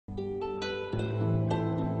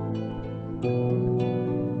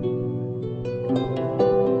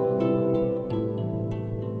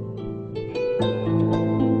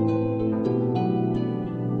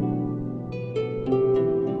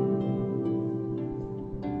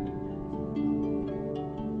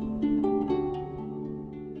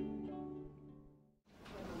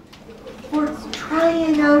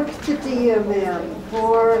Trying out the DMM,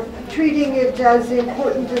 for treating it as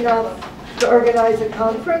important enough to organize a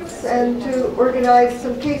conference and to organize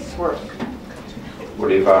some casework.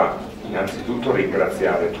 Voleva innanzitutto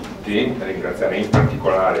ringraziare tutti, ringraziare in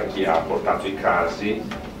particolare chi ha portato i casi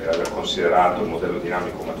per aver considerato il modello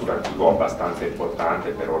dinamico maturativo abbastanza importante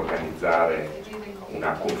per organizzare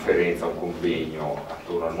una conferenza, un convegno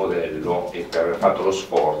attorno al modello e per aver fatto lo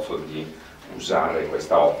sforzo di usare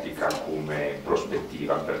questa ottica come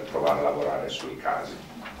prospettiva per provare a lavorare sui casi.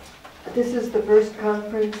 This is the first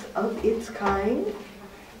conference of its kind.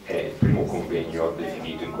 È il primo convegno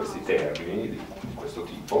definito in questi termini, di questo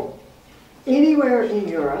tipo. Anywhere in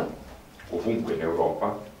Europe. Ovunque in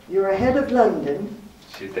Europa. You're ahead of London.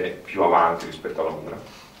 Siete più avanti rispetto a Londra.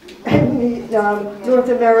 And North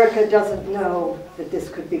America doesn't know that this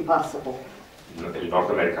could be possible. Il Nord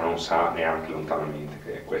America non sa neanche lontanamente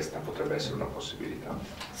che questa potrebbe essere una possibilità.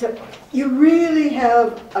 So you really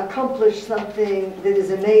have accomplished something that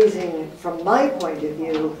is amazing from my point of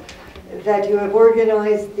view, that you have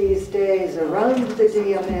organized these days around the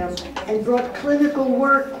DMM and brought clinical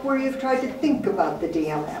work where you've tried to think about the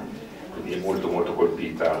DMM. Quindi è molto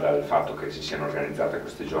colpita dal fatto che si siano organizzate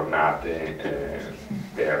queste giornate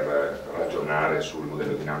per ragionare sul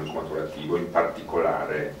modello dinamico maturativo, in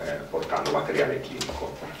particolare portando materiale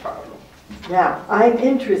clinico per farlo. Now, I'm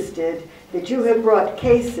interested that you have brought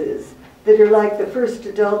cases that are like the first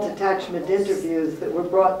adult attachment interviews that were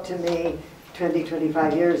brought to me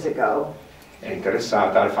 20-25 years ago. È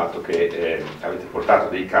interessata al fatto che avete portato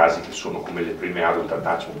dei casi che sono come le prime adult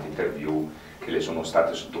attachment interview che le sono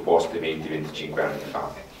state sottoposte 20-25 anni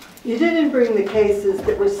fa. You didn't bring the cases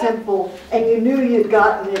that were simple and you knew you'd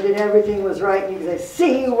gotten it and everything was right and you could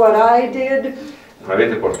say, see what I did? Non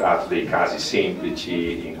avete portato dei casi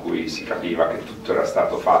semplici in cui si capiva che tutto era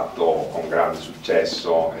stato fatto con grande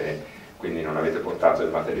successo e quindi non avete portato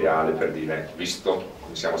del materiale per dire, visto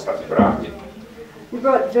come siamo stati bravi. You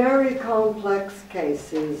brought very complex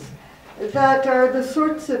cases that are the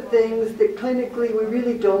sorts of things that clinically we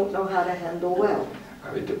really don't know how to handle well.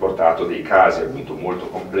 Avete portato dei casi appunto molto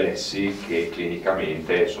complessi che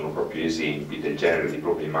clinicamente sono proprio esempi del genere di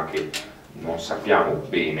problema che non sappiamo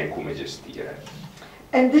bene come gestire.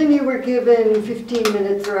 And then you were given 15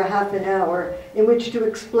 minutes or a half an hour in which to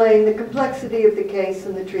explain the complexity of the case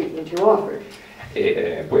and the treatment you offered.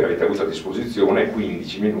 E poi avete avuto a disposizione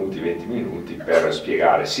 15 minuti, 20 minuti per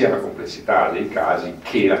spiegare sia la complessità dei casi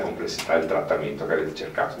che la complessità del trattamento che avete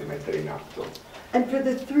cercato di mettere in atto. And for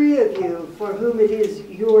the three of you for whom it is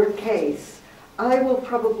your case, I will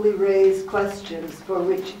probably raise questions for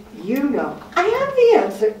which you know. I have the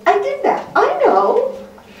answer. I did that. I know.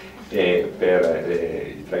 E per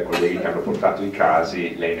i tre colleghi che hanno portato i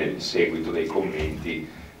casi, lei nel seguito dei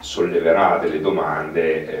commenti solleverà delle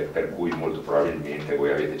domande per cui molto probabilmente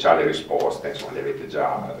voi avete già le risposte, insomma le avete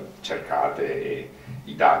già cercate e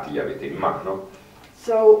i dati li avete in mano.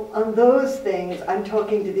 So on those things I'm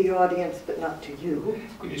talking to the audience but not to you.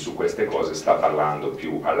 Quindi su queste cose sta parlando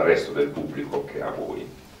più al resto del pubblico che a voi.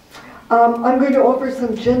 I'm going to offer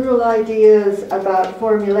some general ideas about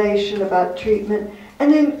formulation, about treatment,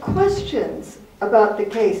 and then questions about the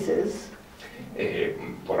cases. E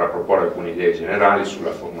vorrà proporre alcune idee generali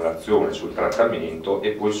sulla formulazione, sul trattamento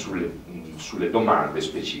e poi sulle domande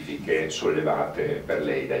specifiche sollevate per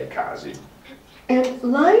lei dai casi. And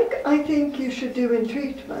like I think you should do in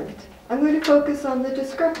treatment, I'm going to focus on the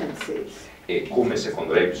discrepancies. E come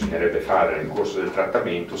secondo lei bisognerebbe fare nel corso del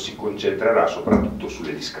trattamento, si concentrerà soprattutto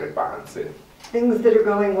sulle discrepanze. Things that are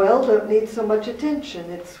going well don't need so much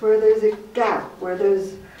attention. It's where there's a gap, where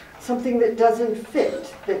there's something that doesn't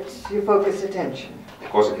fit, that you focus attention. Le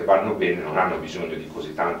cose che vanno bene non hanno bisogno di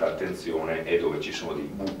così tanta attenzione e dove ci sono dei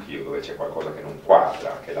buchi o dove c'è qualcosa che non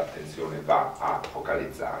quadra, che l'attenzione va a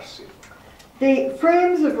focalizzarsi. The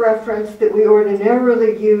frames of reference that we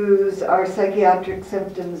ordinarily use are psychiatric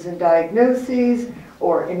symptoms and diagnoses,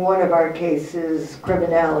 or in one of our cases,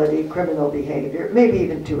 criminality, criminal behavior, maybe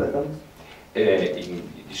even two of them.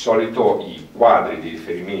 Di solito i quadri di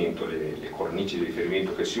riferimento, le cornici di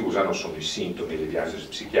riferimento che si usano sono i sintomi e le diagnosi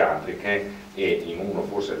psichiatriche e in uno,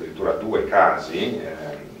 forse addirittura due casi,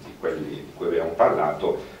 di quelli di cui abbiamo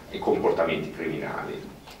parlato, i comportamenti criminali.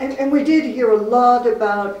 And we did hear a lot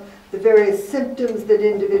about the various symptoms that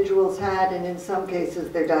individuals had and in some cases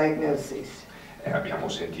their diagnoses. Abbiamo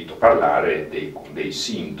sentito parlare dei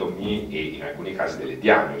sintomi e in alcuni casi delle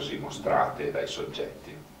diagnosi mostrate dai soggetti.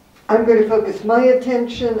 I'm going to focus my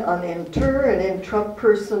attention on inter- and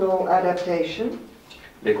intrapersonal adaptation.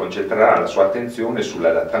 Lei concentrerà la sua attenzione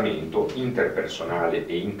sull'adattamento interpersonale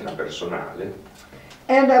e intrapersonale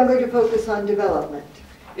And I'm going to focus on development.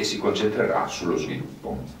 e si concentrerà sullo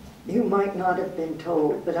sviluppo. You might not have been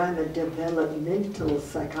told, but I'm a developmental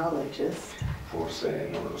psychologist. Forse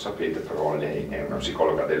non lo sapete, però lei è una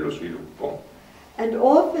psicologa dello sviluppo. And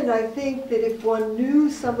often I think that if one knew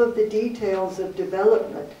some of the details of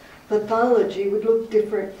development, pathology would look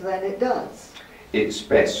different than it does. E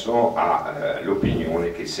spesso ha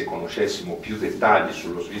l'opinione che se conoscessimo più dettagli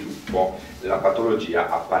sullo sviluppo, la patologia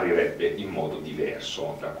apparirebbe in modo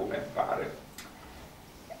diverso da come appare.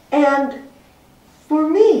 And for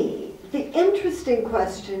me, the interesting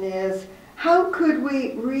question is, how could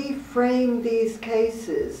we reframe these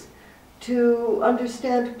cases to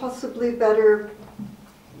understand possibly better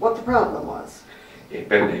what the problem was? E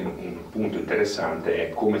per lei un punto interessante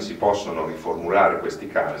è come si possono riformulare questi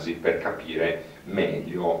casi per capire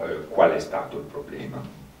meglio qual è stato il problema.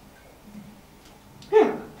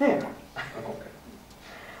 Yeah, there.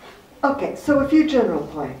 Okay, so a few general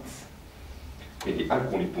points. Quindi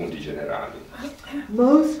alcuni punti generali.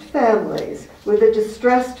 Most families with a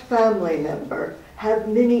distressed family member have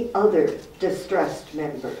many other distressed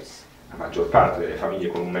members. La maggior parte delle famiglie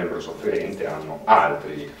con un membro sofferente hanno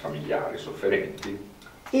altri familiari sofferenti.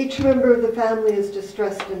 Each member of the family is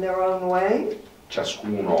distressed in their own way.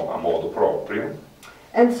 Ciascuno a modo proprio.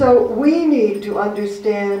 And so we need to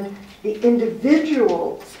understand the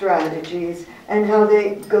individual strategies and how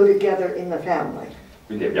they go together in the family.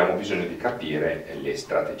 Quindi abbiamo bisogno di capire le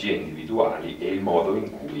strategie individuali e il modo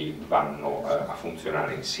in cui vanno a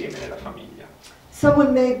funzionare insieme nella famiglia.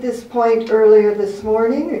 Someone made this point earlier this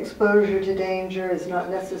morning, exposure to danger is not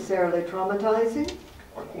necessarily traumatizing.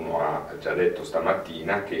 Qualcuno ha già detto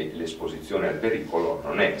stamattina che l'esposizione al pericolo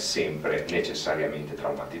non è sempre necessariamente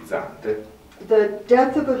traumatizzante. The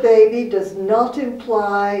death of a baby does not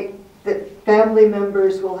imply that family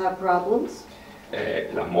members will have problems.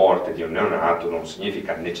 La morte di un neonato non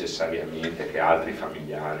significa necessariamente che altri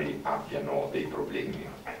familiari abbiano dei problemi.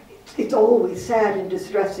 It's always sad and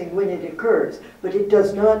distressing when it occurs, but it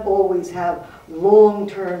does not always have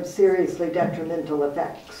long-term, seriously detrimental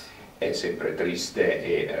effects. È sempre triste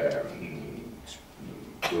e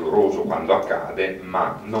doloroso quando accade,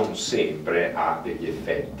 ma non sempre ha degli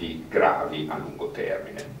effetti gravi a lungo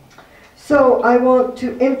termine. So I want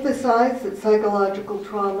to emphasize that psychological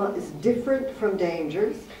trauma is different from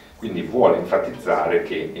dangers. Quindi vuole enfatizzare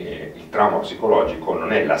che il trauma psicologico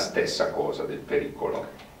non è la stessa cosa del pericolo.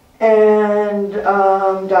 And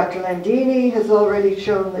Dr. Landini has already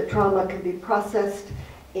shown that trauma can be processed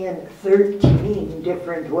in 13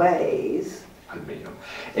 different ways. Almeno.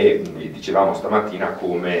 E dicevamo stamattina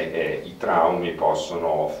come i traumi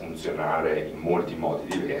possono funzionare in molti modi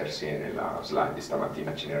diversi, e nella slide di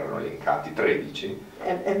stamattina ce ne erano elencati 13.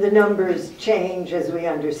 And the numbers change as we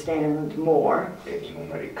understand more. E i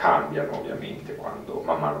numeri cambiano ovviamente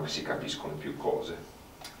man mano che si capiscono più cose.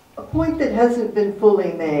 A point that hasn't been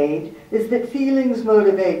fully made is that feelings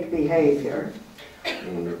motivate behavior.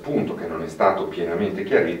 Un punto che non è stato pienamente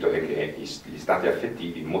chiarito è che gli stati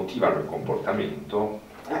affettivi motivano il comportamento.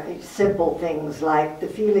 Simple things like the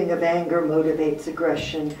feeling of anger motivates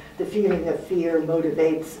aggression, the feeling of fear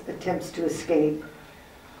motivates attempts to escape.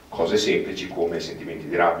 Cose semplici come i sentimenti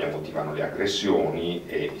di rabbia motivano le aggressioni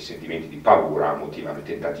e i sentimenti di paura motivano i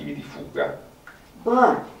tentativi di fuga.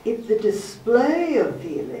 But if the display of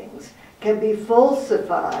feelings can be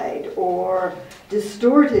falsified or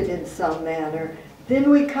distorted in some manner, then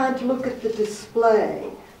we can't look at the display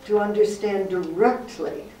to understand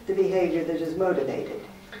directly the behavior that is motivated.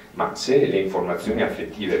 Ma se le informazioni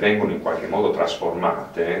affettive vengono in qualche modo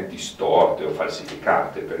trasformate, distorte o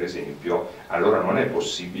falsificate, per esempio, allora non è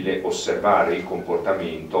possibile osservare il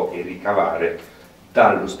comportamento e ricavare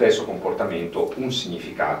dallo stesso comportamento un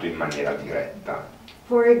significato in maniera diretta.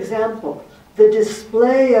 For example, the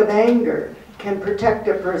display of anger can protect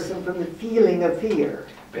a person from the feeling of fear.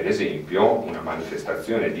 Per esempio, una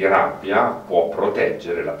manifestazione di rabbia può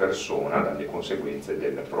proteggere la persona dalle conseguenze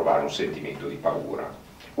del provare un sentimento di paura.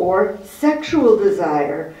 Or sexual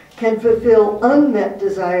desire can fulfill unmet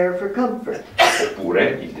desire for comfort.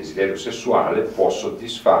 Oppure il desiderio sessuale può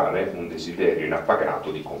soddisfare un desiderio inappagato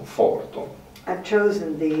di conforto. I've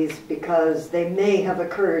chosen these because they may have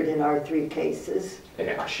occurred in our 3 cases.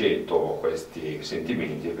 Ha scelto questi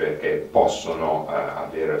sentimenti perché possono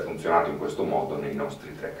aver funzionato in questo modo nei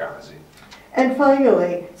nostri 3 casi. And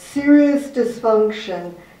finally, serious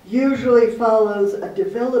dysfunction usually follows a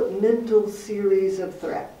developmental series of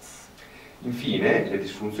threats. Infine, le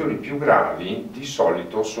disfunzioni più gravi di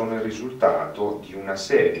solito sono il risultato di una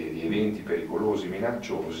serie di eventi pericolosi,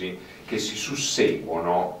 minacciosi, che si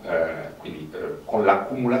susseguono con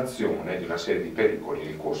l'accumulazione di una serie di pericoli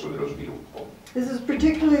nel corso dello sviluppo. This is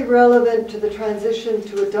particularly relevant to the transition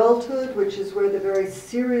to adulthood, which is where the very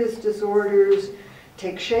serious disorders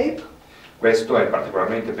take shape. Questo è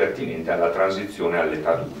particolarmente pertinente alla transizione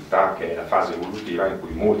all'età adulta, che è la fase evolutiva in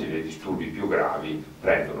cui molti dei disturbi più gravi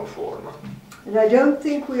prendono forma. And I don't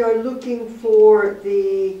think we are looking for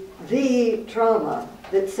the trauma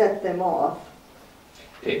that set them off.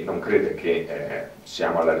 E non crede che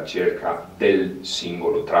siamo alla ricerca del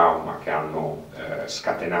singolo trauma che hanno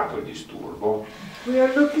scatenato il disturbo. We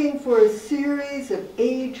are looking for a series of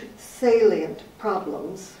age-salient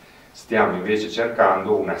problems. Stiamo invece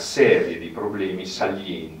cercando una serie di problemi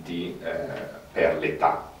salienti per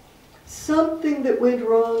l'età. Something that went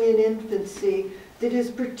wrong in infancy that is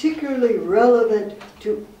particularly relevant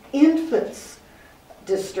to infants'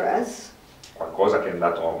 distress. Qualcosa che è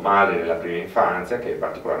andato male nella prima infanzia, che è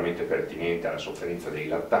particolarmente pertinente alla sofferenza dei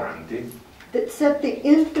lattanti. That set the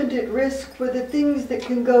infant at risk for the things that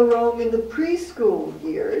can go wrong in the preschool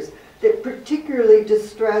years that particularly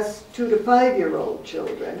distress 2 to 5-year-old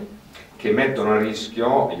children. Che mettono a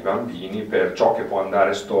rischio i bambini per ciò che può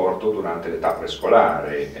andare storto durante l'età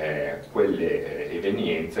prescolare, quelle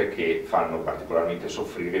evenienze che fanno particolarmente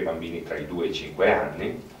soffrire i bambini tra i 2 e i 5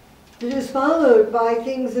 anni. It is followed by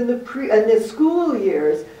things in the school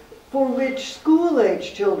years for which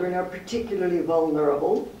school-age children are particularly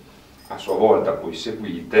vulnerable. A sua volta poi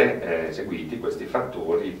seguiti questi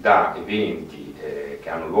fattori da eventi che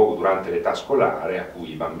hanno luogo durante l'età scolare, a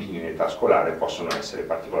cui i bambini in età scolare possono essere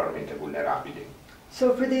particolarmente vulnerabili.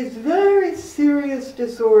 So for these very serious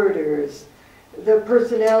disorders, the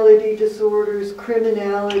personality disorders,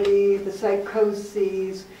 criminality, the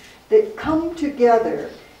psychoses that come together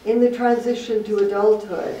in the transition to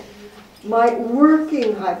adulthood, my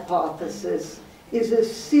working hypothesis is a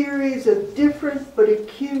series of different but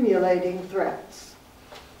accumulating threats.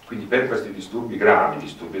 Quindi per questi disturbi gravi,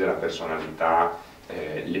 disturbi della personalità,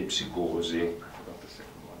 le psicosi,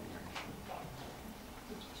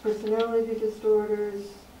 Personality disorders,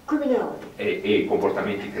 criminality. E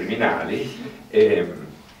comportamenti criminali,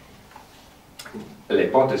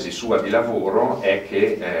 l'ipotesi sua di lavoro è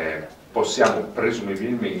che possiamo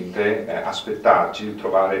presumibilmente aspettarci di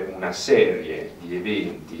trovare una serie di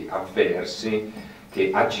eventi avversi che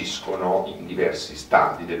agiscono in diversi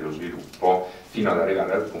stadi dello sviluppo fino ad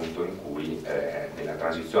arrivare al punto in cui nella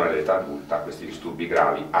transizione all'età adulta questi disturbi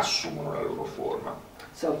gravi assumono la loro forma.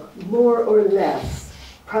 So more or less,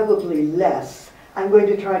 probably less, I'm going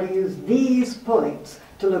to try to use these points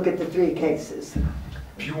to look at the 3 cases.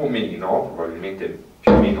 Più o meno, probabilmente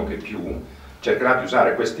più o meno che più, cercherà di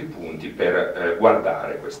usare questi punti per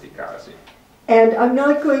guardare questi casi. And I'm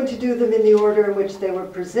not going to do them in the order in which they were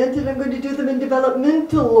presented. I'm going to do them in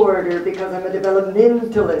developmental order because I'm a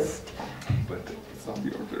developmentalist. But it's not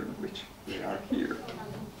the order in which they are here.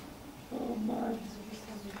 Oh my.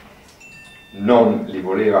 Non li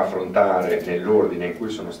voleva affrontare nell'ordine in cui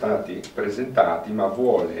sono stati presentati, ma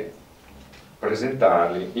vuole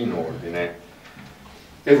presentarli in ordine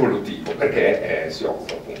evolutivo, perché si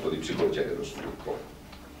occupa appunto di psicologia dello sviluppo.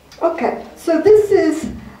 Okay, so this is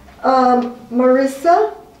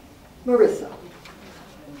Marissa,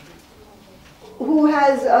 who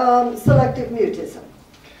has selective mutism.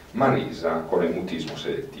 Marisa con il mutismo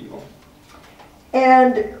selettivo.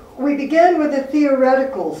 And we began with a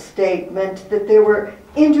theoretical statement that there were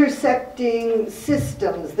intersecting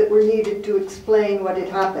systems that were needed to explain what had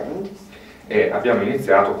happened. E abbiamo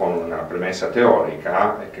iniziato con una premessa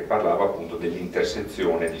teorica che parlava appunto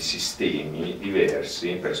dell'intersezione di sistemi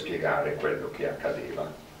diversi per spiegare quello che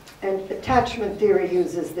accadeva. And attachment theory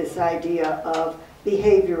uses this idea of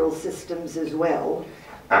behavioral systems as well.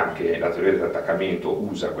 Anche la teoria dell'attaccamento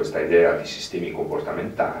usa questa idea di sistemi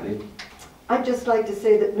comportamentali. I'd just like to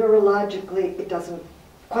say that neurologically it doesn't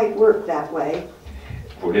quite work that way.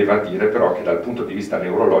 Voleva dire però che dal punto di vista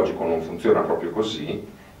neurologico non funziona proprio così.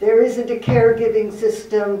 There isn't a caregiving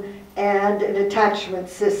system and an attachment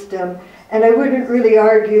system, and I wouldn't really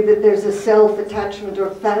argue that there's a self-attachment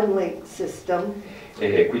or family system.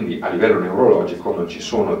 E quindi a livello neurologico non ci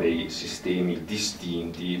sono dei sistemi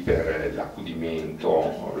distinti per l'accudimento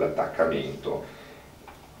o l'attaccamento.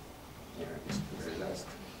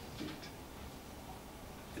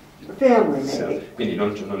 Family, maybe. Quindi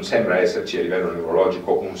non sembra esserci a livello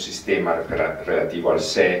neurologico un sistema relativo al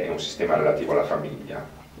sé e un sistema relativo alla famiglia.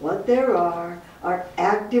 What there are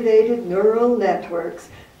activated neural networks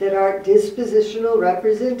that are dispositional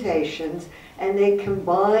representations, and they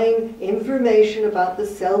combine information about the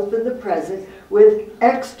self and the present with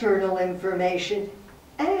external information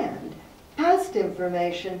and past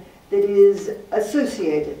information that is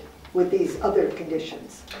associated with these other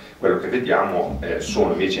conditions. Quello che vediamo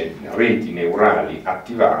sono invece reti neurali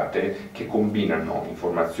attivate che combinano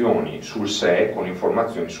informazioni sul sé con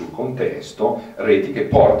informazioni sul contesto, reti che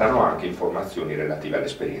portano anche informazioni relative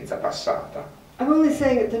all'esperienza passata. I'm only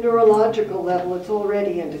saying at the neurological level it's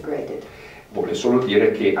already integrated. Vuole solo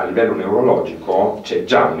dire che a livello neurologico c'è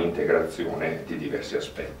già un'integrazione di diversi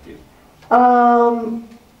aspetti.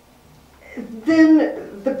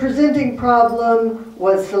 Then the presenting problem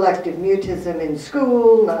was selective mutism in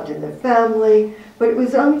school, not in the family, but it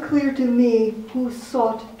was unclear to me who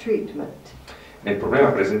sought treatment. Nel problema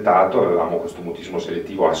presentato avevamo questo mutismo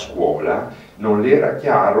selettivo a scuola, non le era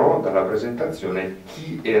chiaro dalla presentazione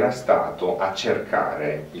chi era stato a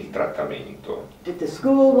cercare il trattamento. Did the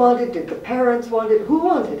school want it? Did the parents want it? Who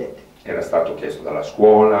wanted it? Era stato chiesto dalla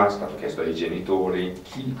scuola, è stato chiesto dai genitori,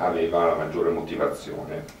 chi aveva la maggiore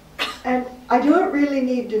motivazione. And I don't really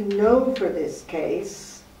need to know for this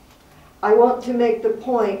case. I want to make the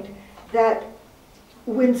point that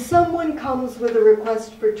when someone comes with a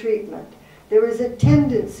request for treatment, there is a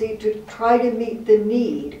tendency to try to meet the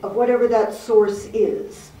need of whatever that source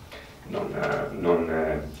is. Non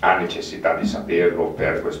ha necessità di saperlo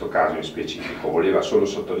per questo caso in specifico, voleva solo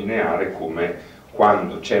sottolineare come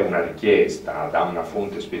quando c'è una richiesta da una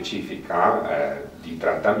fonte specifica di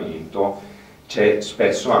trattamento, c'è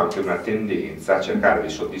spesso anche una tendenza a cercare di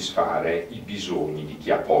soddisfare i bisogni di chi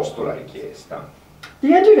ha posto la richiesta. The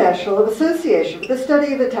International Association for the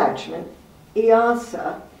Study of Attachment,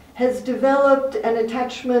 IASA, has developed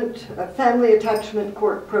a family attachment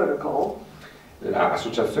court protocol.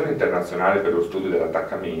 L'Associazione Internazionale per lo Studio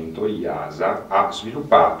dell'Attacamento, IASA, ha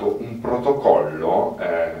sviluppato un protocollo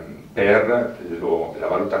per la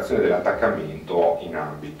valutazione dell'attaccamento in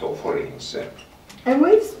ambito forense. And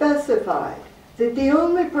we've specified that the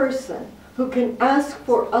only person who can ask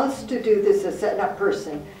for us to do this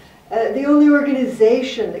assessment, the only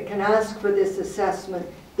organization that can ask for this assessment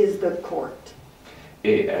is the court.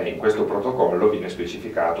 E in questo protocollo viene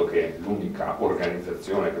specificato che l'unica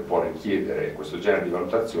organizzazione che può richiedere questo genere di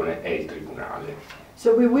valutazione è il tribunale.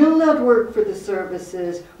 So we will not work for the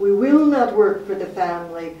services, we will not work for the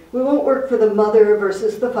family, we won't work for the mother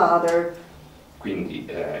versus the father. Quindi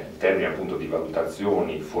in termini appunto di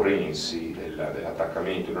valutazioni forensi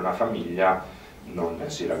dell'attaccamento in una famiglia non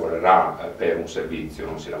si lavorerà per un servizio,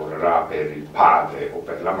 non si lavorerà per il padre o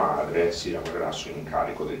per la madre, si lavorerà su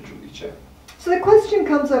incarico del giudice. So the question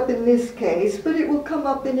comes up in this case, but it will come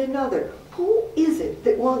up in another. Who is it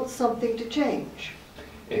that wants something to change?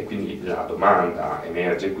 E quindi la domanda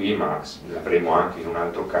emerge qui, ma l'avremo anche in un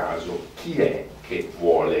altro caso: chi è che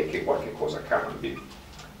vuole che qualche cosa cambi?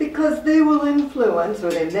 Because they will influence,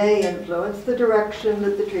 or they may influence, the direction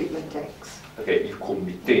that the treatment takes. Perché il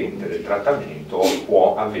committente del trattamento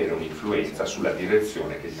può avere un'influenza sulla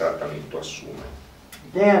direzione che il trattamento assume.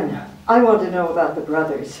 Then, I want to know about the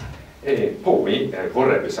brothers. E poi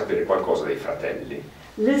vorrebbe sapere qualcosa dei fratelli.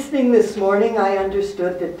 Listening this morning, I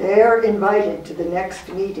understood that they're invited to the next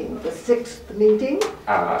meeting, the 6th meeting.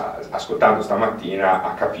 Ascoltando stamattina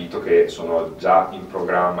ha capito che sono già in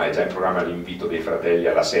programma, è già in programma l'invito dei fratelli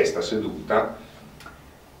alla 6ª seduta.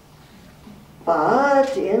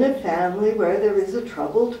 But in a family where there is a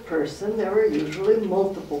troubled person, there are usually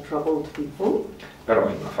multiple troubled people. Però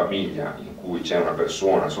in una famiglia in cui c'è una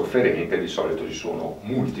persona sofferente di solito ci sono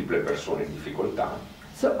multiple persone in difficoltà.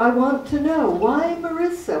 So I want to know, why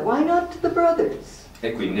Marissa? Why not the brothers?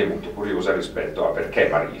 E quindi è molto curiosa rispetto a perché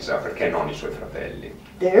Marisa, perché non i suoi fratelli.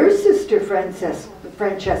 Their sister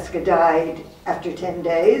Francesca died after 10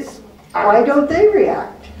 days. Why don't they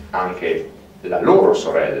react? Anche la loro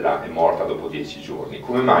sorella è morta dopo 10 giorni.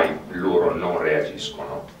 Come mai loro non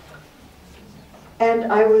reagiscono? And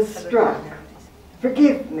I was struck.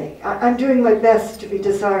 Forgive me, I'm doing my best to be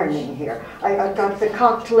disarming here. I've got the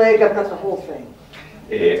cocked leg, I've got the whole thing.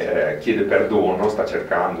 E chiede perdono, sta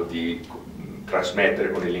cercando di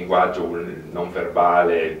trasmettere con il linguaggio non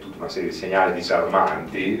verbale tutta una serie di segnali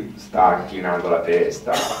disarmanti, sta inclinando la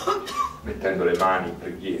testa, mettendo le mani in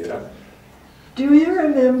preghiera. Do you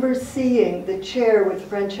remember seeing the chair with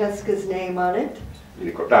Francesca's name on it? Vi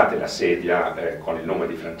ricordate la sedia con il nome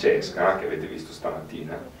di Francesca che avete visto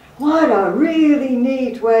stamattina? What a really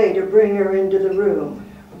neat way to bring her into the room.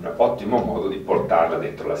 Un ottimo modo di portarla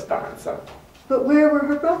dentro la stanza. But where were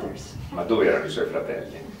her brothers? Ma dove erano i suoi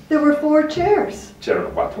fratelli? There were 4 chairs. C'erano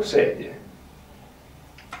 4 sedie.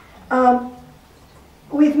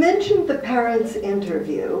 We've mentioned the parents'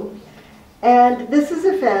 interview, and this is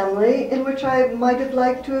a family in which I might have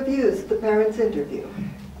liked to have used the parents' interview.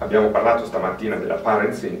 Abbiamo parlato stamattina della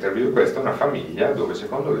parents interview, questa è una famiglia dove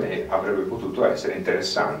secondo lei avrebbe potuto essere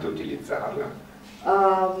interessante utilizzarla.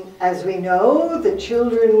 As we know, the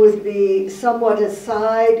children would be somewhat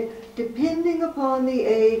aside depending upon the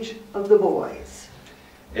age of the boys.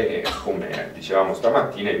 E come dicevamo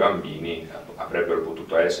stamattina, i bambini avrebbero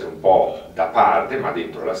potuto essere un po' da parte, ma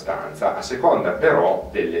dentro la stanza, a seconda però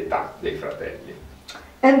dell'età dei fratelli.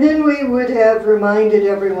 And then we would have reminded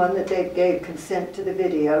everyone that they gave consent to the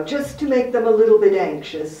video, just to make them a little bit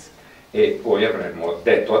anxious. E poi avremmo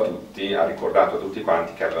detto a tutti, ha ricordato a tutti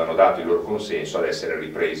quanti che avevano dato il loro consenso ad essere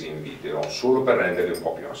ripresi in video, solo per renderli un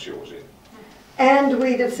po' più ansiosi. And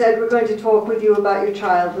we'd have said, we're going to talk with you about your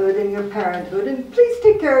childhood and your parenthood, and please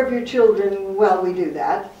take care of your children while we do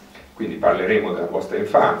that. Quindi parleremo della vostra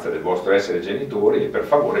infanzia, del vostro essere genitori e per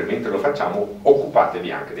favore, mentre lo facciamo,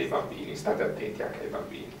 occupatevi anche dei bambini, state attenti anche ai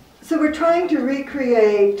bambini. So we're trying to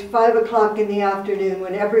recreate 5 o'clock in the afternoon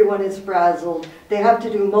when everyone is frazzled, they have to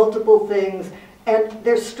do multiple things, and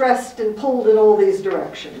they're stressed and pulled in all these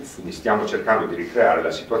directions. Quindi stiamo cercando di ricreare la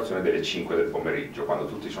situazione delle 5 del pomeriggio, quando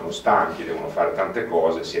tutti sono stanchi, devono fare tante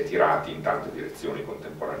cose, si è tirati in tante direzioni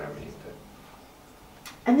contemporaneamente.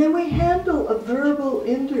 And then we handle a verbal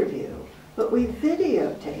interview, but we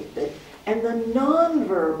videotape it, and the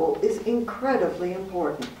non-verbal is incredibly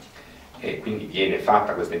important. E quindi viene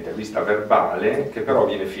fatta questa intervista verbale che però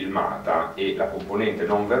viene filmata e la componente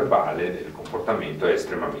non verbale del comportamento è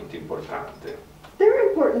estremamente importante. There are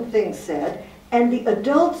important things said, and the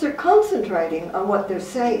adults are concentrating on what they're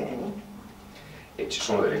saying. E ci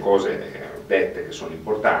sono delle cose dette che sono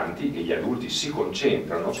importanti e gli adulti si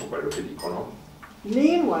concentrano su quello che dicono.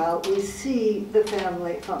 Meanwhile, we see the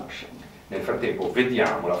family function. Nel frattempo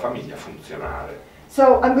vediamo la famiglia funzionare.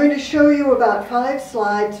 So I'm going to show you about 5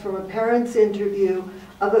 slides from a parent's interview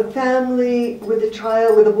of a family with a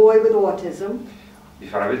child, with a boy with autism. Vi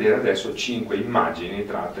farà vedere adesso 5 immagini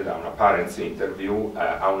tratte da una parents interview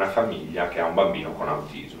a una famiglia che ha un bambino con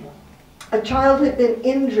autismo. A child had been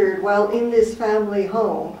injured while in this family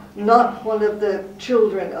home, not one of the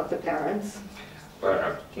children of the parents.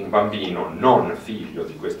 Un bambino non figlio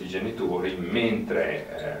di questi genitori,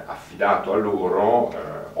 mentre affidato a loro,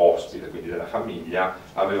 ospite quindi della famiglia,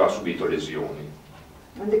 aveva subito lesioni.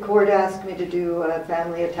 And the court asked me to do a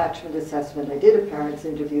family attachment assessment. I did a parents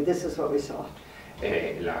interview. This is what we saw.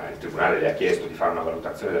 Il tribunale le ha chiesto di fare una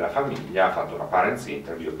valutazione della famiglia, ha fatto una parents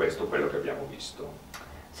interview e questo è quello che abbiamo visto.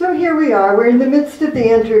 So here we are, we're in the midst of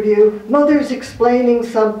the interview. Mother's explaining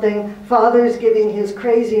something, father's giving his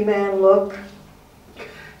crazy man look.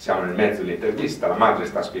 Siamo nel mezzo dell'intervista, la madre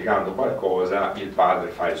sta spiegando qualcosa, il padre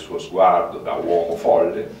fa il suo sguardo da uomo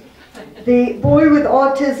folle. The boy with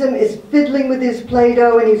autism is fiddling with his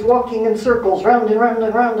Play-Doh and he's walking in circles, round and round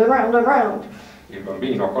and round and round and round. Il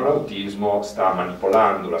bambino con autismo sta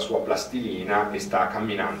manipolando la sua plastilina e sta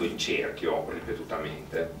camminando in cerchio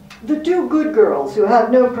ripetutamente. The 2 good girls who have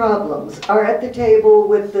no problems are at the table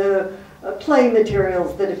with the play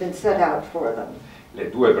materials that have been set out for them. Le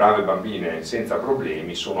 2 brave bambine senza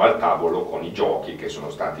problemi sono al tavolo con i giochi che sono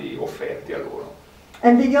stati offerti a loro.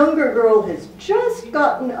 And the younger girl has just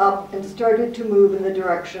gotten up and started to move in the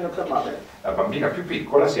direction of the mother. La bambina più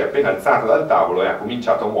piccola si è appena alzata dal tavolo e ha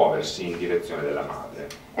cominciato a muoversi in direzione della madre.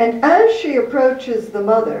 And as she approaches the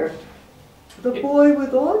mother, the boy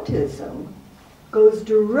with autism goes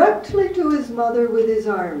directly to his mother with his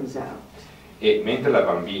arms out. E mentre la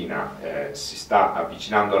bambina si sta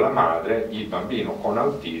avvicinando alla madre, il bambino con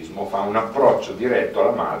autismo fa un approccio diretto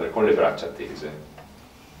alla madre con le braccia tese.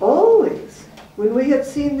 Always, when we have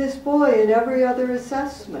seen this boy in every other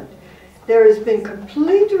assessment, there has been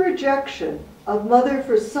complete rejection of mother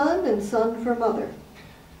for son and son for mother.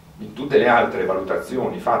 In tutte le altre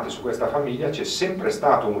valutazioni fatte su questa famiglia c'è sempre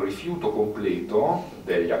stato un rifiuto completo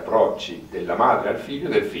degli approcci della madre al figlio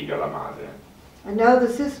e del figlio alla madre. And now the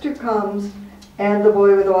sister comes and the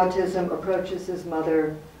boy with autism approaches his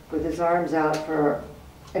mother with his arms out for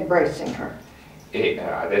embracing her. E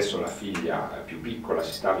adesso la figlia più piccola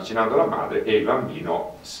si sta avvicinando alla madre e il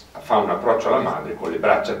bambino fa un approccio alla madre con le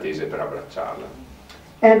braccia tese per abbracciarla.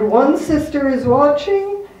 And one sister is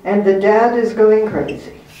watching and the dad is going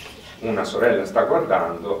crazy. Una sorella sta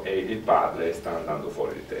guardando e il padre sta andando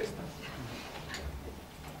fuori di testa.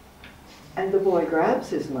 And the boy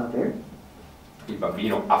grabs his mother. Il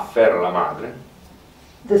bambino afferra la madre.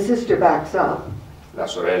 The sister backs up. La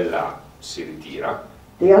sorella si ritira.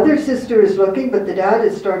 The other sister is looking, but the dad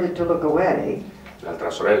has started to look away.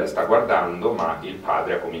 L'altra sorella sta guardando, ma il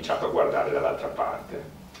padre ha cominciato a guardare dall'altra parte.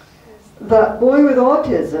 The boy with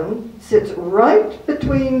autism sits right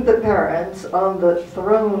between the parents on the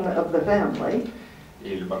throne of the family.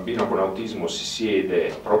 Il bambino con autismo si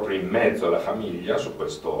siede proprio in mezzo alla famiglia,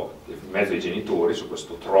 in mezzo ai genitori, su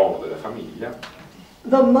questo trono della famiglia.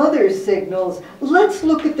 The mother signals, let's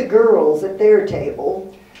look at the girls at their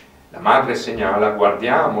table. La madre segnala,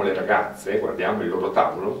 guardiamo le ragazze, guardiamo il loro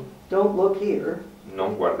tavolo. Don't look here.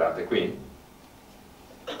 Non guardate qui.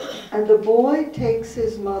 And the boy takes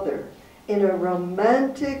his mother in a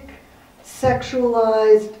romantic,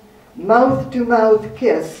 sexualized, mouth-to-mouth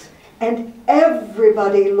kiss, and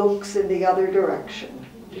everybody looks in the other direction.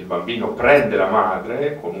 Il bambino prende la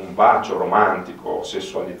madre con un bacio romantico,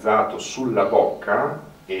 sessualizzato sulla bocca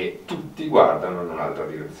e tutti guardano in un'altra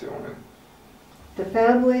direzione. The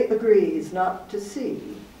family agrees not to see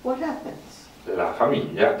what happens. La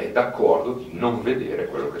famiglia è d'accordo di non vedere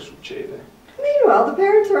quello che succede. Meanwhile, the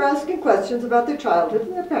parents are asking questions about their childhood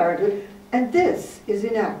and their parenthood, and this is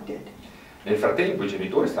enacted. Nel frattempo i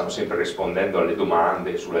genitori stanno sempre rispondendo alle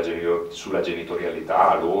domande sulla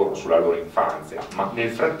genitorialità loro, sulla loro infanzia, ma nel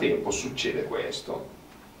frattempo succede questo.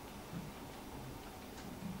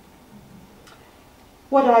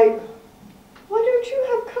 Why don't you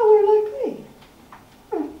have color like me?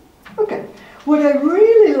 Okay. What I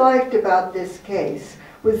really liked about this case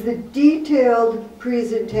was the detailed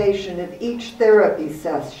presentation of each therapy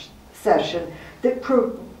session that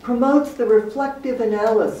promotes the reflective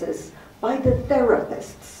analysis by the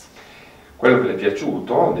therapists. Quello che le è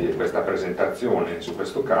piaciuto di questa presentazione su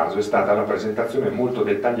questo caso è stata la presentazione molto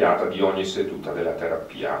dettagliata di ogni seduta della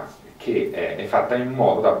terapia, che è fatta in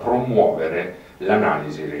modo da promuovere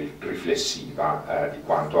l'analisi riflessiva di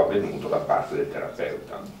quanto avvenuto da parte del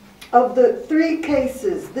terapeuta. Of the three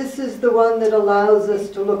cases, this is the one that allows us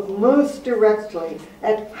to look most directly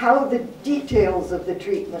at how the details of the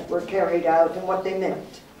treatment were carried out and what they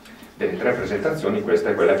meant. Delle tre presentazioni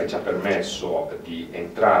questa è quella che ci ha permesso di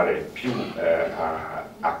entrare più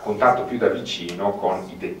a contatto più da vicino con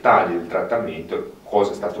i dettagli del trattamento,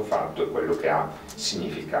 cosa è stato fatto e quello che ha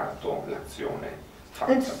significato l'azione fatta.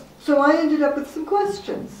 And so I ended up with some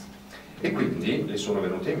questions. E quindi le sono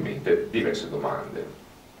venute in mente diverse domande.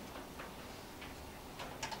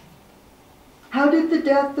 How did the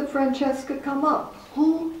death of Francesca come up?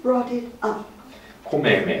 Who brought it up?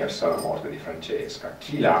 Come è emersa la morte di Francesca?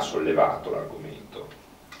 Chi l'ha sollevato l'argomento?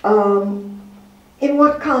 In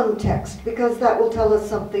what context? Because that will tell us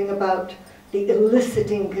something about the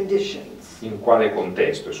eliciting conditions. In quale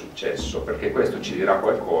contesto è successo? Perché questo ci dirà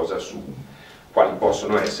qualcosa su quali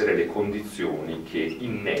possono essere le condizioni che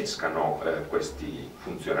innescano questi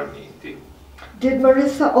funzionamenti. Did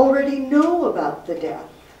Marissa already know about the death?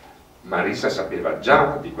 Marissa sapeva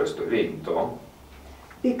già di questo evento?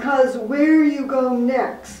 Because where you go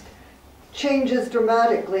next changes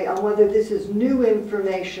dramatically on whether this is new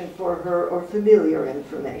information for her or familiar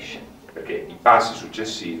information. Perché i passi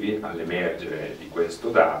successivi all'emergere di questo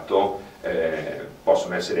dato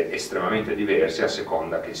possono essere estremamente diversi a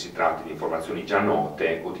seconda che si tratti di informazioni già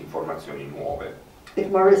note o di informazioni nuove. If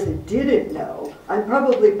Marissa didn't know, I'm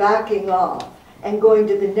probably backing off and going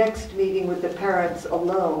to the next meeting with the parents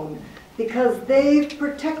alone because they've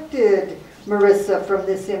protected Marissa from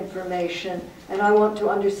this information, and I want to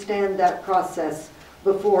understand that process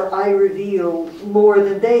before I reveal more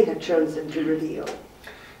than they had chosen to reveal.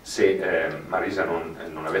 Se Marisa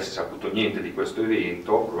non avesse saputo niente di questo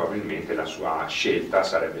evento, probabilmente la sua scelta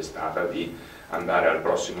sarebbe stata di andare al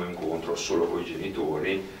prossimo incontro solo con i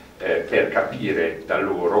genitori per capire da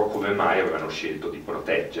loro come mai avevano scelto di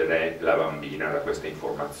proteggere la bambina da queste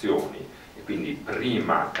informazioni. E quindi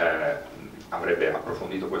prima avrebbe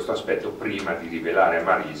approfondito questo aspetto prima di rivelare a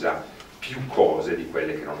Marisa più cose di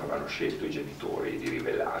quelle che non avevano scelto i genitori di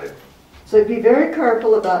rivelare. So I'd be very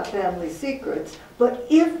careful about family secrets, but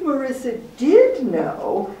if Marissa did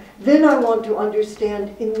know, then I want to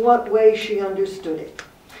understand in what way she understood it.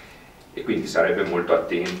 E quindi sarebbe molto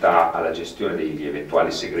attenta alla gestione degli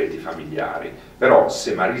eventuali segreti familiari. Però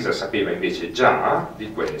se Marisa sapeva invece già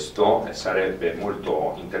di questo, sarebbe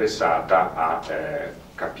molto interessata a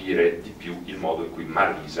capire di più il modo in cui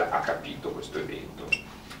Marisa ha capito questo evento.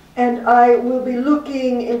 And I will be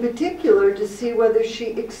looking in particular to see whether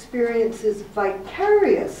she experiences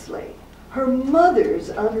vicariously her mother's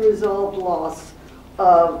unresolved loss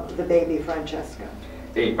of the baby Francesca.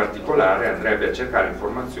 E in particolare andrebbe a cercare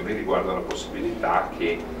informazioni riguardo alla possibilità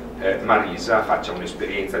che Marisa faccia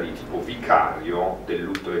un'esperienza di tipo vicario del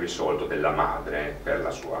lutto irrisolto della madre per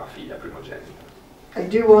la sua figlia primogenita. I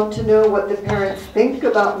do want to know what the parents think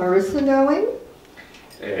about Marissa knowing.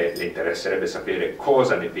 Le interesserebbe sapere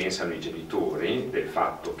cosa ne pensano i genitori del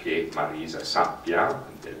fatto che Marisa sappia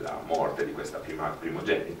della morte di questa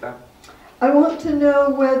primogenita. I want to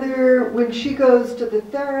know whether when she goes to the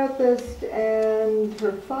therapist and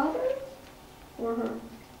her father or her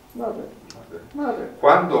mother.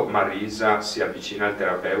 Quando Marisa si avvicina al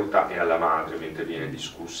terapeuta e alla madre mentre viene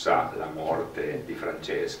discussa la morte di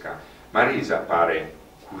Francesca, Marisa pare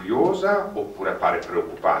curiosa oppure pare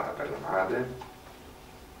preoccupata per la madre?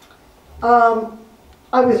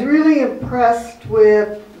 I was really impressed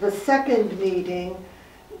with the second meeting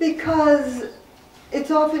because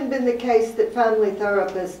it's often been the case that family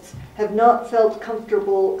therapists have not felt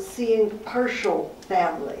comfortable seeing partial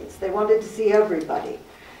families. They wanted to see everybody.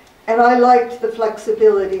 And I liked the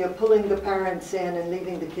flexibility of pulling the parents in and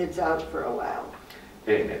leaving the kids out for a while.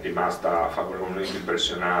 E è rimasta favorevolmente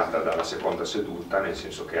impressionata dalla seconda seduta, nel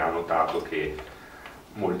senso che ha notato che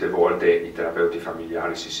molte volte i terapeuti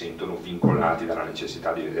familiari si sentono vincolati dalla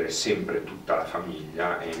necessità di vedere sempre tutta la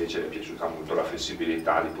famiglia, e invece le è piaciuta molto la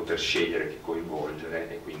flessibilità di poter scegliere chi coinvolgere,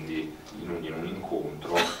 e quindi in un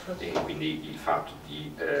incontro, e quindi il fatto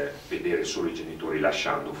di vedere solo i genitori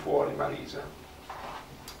lasciando fuori Marisa.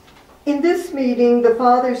 In this meeting, the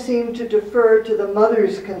father seemed to defer to the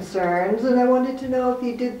mother's concerns, and I wanted to know if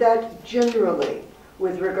he did that generally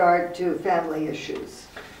with regard to family issues.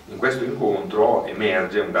 In questo incontro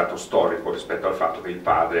emerge un dato storico rispetto al fatto che il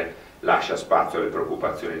padre lascia spazio alle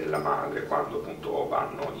preoccupazioni della madre quando appunto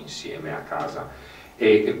vanno insieme a casa,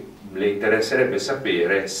 e le interesserebbe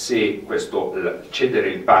sapere se questo cedere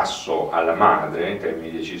il passo alla madre in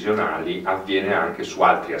termini decisionali avviene anche su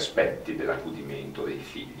altri aspetti dell'accudimento dei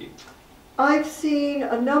figli. I've seen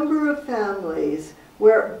a number of families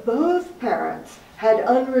where both parents had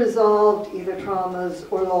unresolved either traumas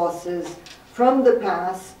or losses from the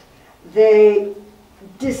past. They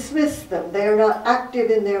dismiss them. They are not active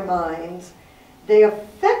in their minds. They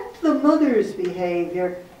affect the mother's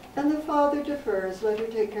behavior, and the father defers, let her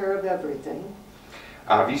take care of everything.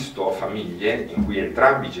 Ha visto famiglie in cui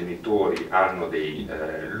entrambi i genitori hanno dei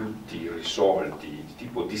lutti irrisolti di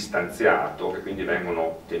tipo distanziato, che quindi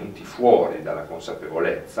vengono tenuti fuori dalla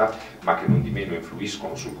consapevolezza, ma che non di meno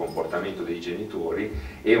influiscono sul comportamento dei genitori,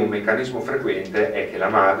 e un meccanismo frequente è che la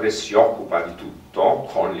madre si occupa di tutto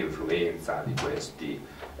con l'influenza di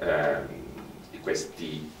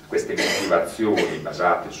queste motivazioni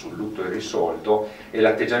basate sul lutto irrisolto, e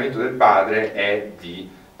l'atteggiamento del padre è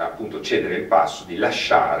di appunto cedere il passo, di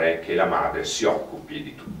lasciare che la madre si occupi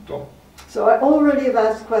di tutto. So I already have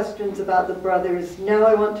asked questions about the brothers. Now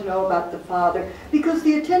I want to know about the father, because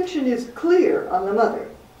the attention is clear on the mother.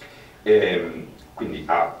 Quindi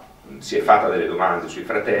si è fatta delle domande sui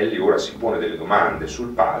fratelli, ora si pone delle domande sul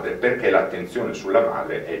padre, perché l'attenzione sulla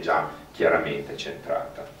madre è già chiaramente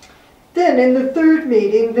centrata. Then in the third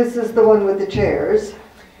meeting, this is the one with the chairs.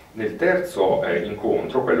 Nel terzo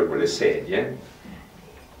incontro, quello con le sedie,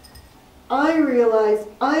 I realize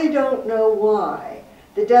I don't know why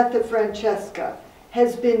the death of Francesca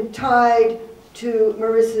has been tied to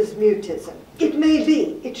Marissa's mutism. It may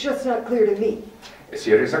be, it's just not clear to me. E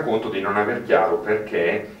si è resa conto di non aver chiaro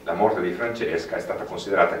perché la morte di Francesca è stata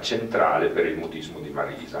considerata centrale per il mutismo di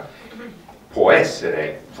Marisa. Può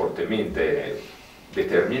essere fortemente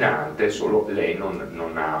determinante, solo lei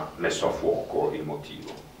non ha messo a fuoco il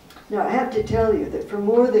motivo. Now I have to tell you that for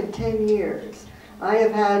more than 10 years I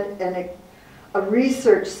have had a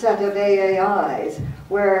research set of AAIs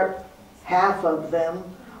where half of them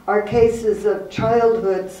are cases of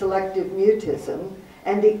childhood selective mutism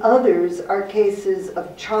and the others are cases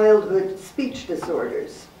of childhood speech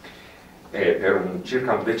disorders. Per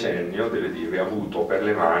circa un decennio, deve dirvi, ho avuto per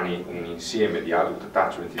le mani un insieme di adult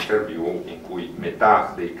attachment interview in cui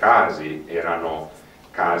metà dei casi erano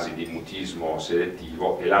casi di mutismo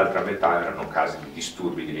selettivo e l'altra metà erano casi di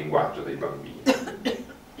disturbi di linguaggio dei bambini.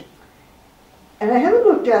 And I haven't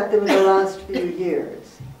looked at them in the last few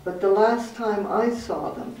years, but the last time I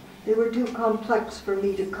saw them, they were too complex for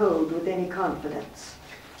me to code with any confidence.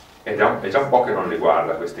 È già un po' che non le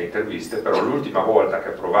guarda queste interviste, però l'ultima volta che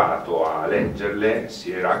ha provato a leggerle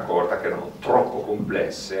si era accorta che erano troppo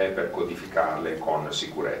complesse per codificarle con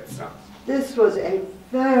sicurezza. This was a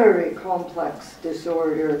very complex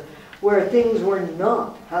disorder where things were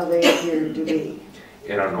not how they appeared to be.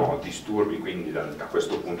 Erano disturbi quindi da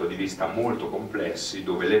questo punto di vista molto complessi,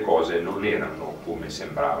 dove le cose non erano come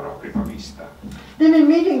sembravano a prima vista. Then in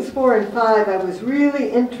meetings 4 and 5 I was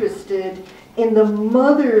really interested in the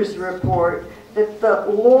mother's report that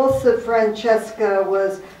the loss of Francesca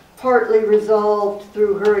was partly resolved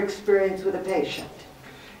through her experience with a patient.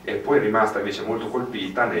 E poi è rimasta invece molto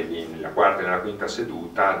colpita nella quarta e nella quinta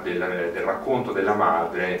seduta del racconto della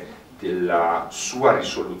madre della sua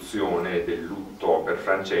risoluzione del lutto per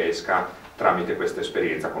Francesca tramite questa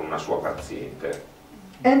esperienza con una sua paziente.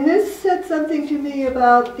 And this said something to me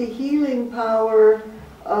about the healing power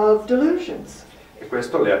of delusions. E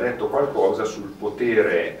questo le ha detto qualcosa sul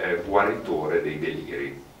potere guaritore dei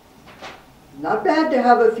deliri. Not bad to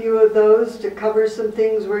have a few of those to cover some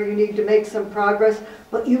things where you need to make some progress,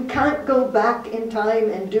 but you can't go back in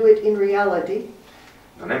time and do it in reality.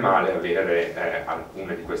 Non è male avere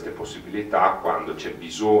alcune di queste possibilità quando c'è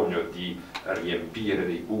bisogno di riempire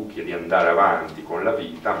dei buchi e di andare avanti con la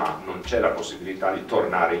vita, ma non c'è la possibilità di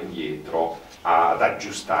tornare indietro ad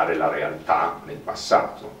aggiustare la realtà nel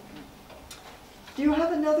passato. Do you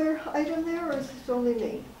have another item there, or is this only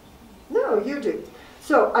me? No, you do.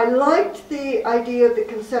 So I liked the idea of the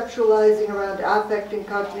conceptualizing around affect and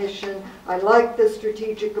cognition. I liked the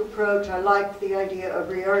strategic approach. I liked the idea of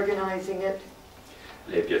reorganizing it.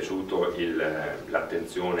 Le è piaciuto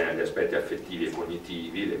l'attenzione agli aspetti affettivi e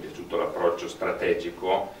cognitivi, le è piaciuto l'approccio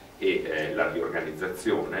strategico e la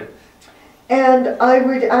riorganizzazione. And I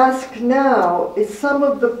would ask now, is some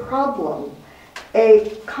of the problem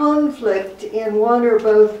a conflict in one or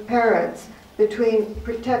both parents between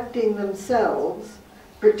protecting themselves,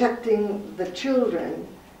 protecting the children,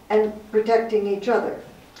 and protecting each other?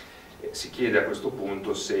 Si chiede a questo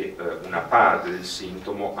punto se una parte del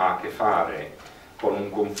sintomo ha a che fare con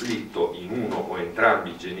un conflitto in uno o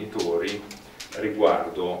entrambi i genitori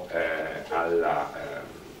riguardo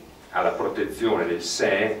alla protezione del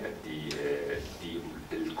sé,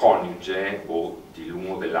 del coniuge o di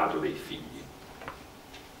l'uno o dell'altro dei figli.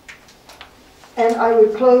 And I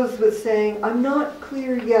would close with saying, I'm not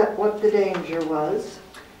clear yet what the danger was.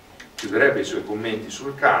 Chiuderebbe i suoi commenti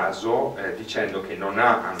sul caso dicendo che non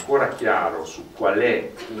ha ancora chiaro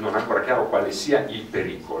quale sia il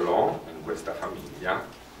pericolo in questa famiglia.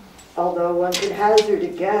 Although one could hazard a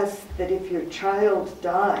guess that if your child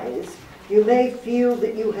dies, you may feel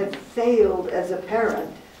that you have failed as a parent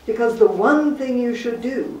because the one thing you should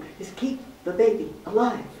do is keep the baby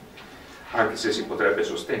alive. Anche se si potrebbe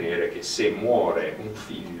sostenere che se muore un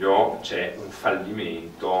figlio c'è un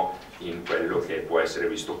fallimento in quello che può essere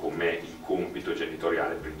visto come il compito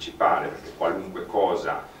genitoriale principale, perché qualunque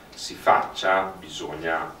cosa si faccia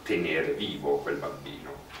bisogna tenere vivo quel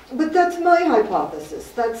bambino. But that's my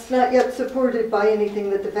hypothesis. That's not yet supported by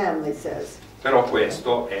anything that the family says. Però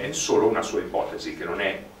questo è solo una sua ipotesi, che non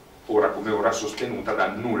è ora come ora sostenuta da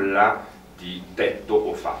nulla di detto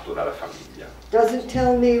o fatto dalla famiglia. Doesn't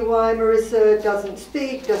tell me why Marissa doesn't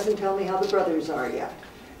speak, doesn't tell me how the brothers are yet.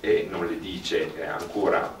 E non le dice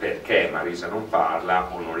ancora perché Marisa non parla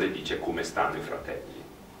o non le dice come stanno i fratelli.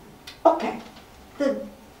 Okay,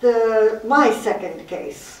 my second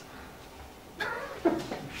case.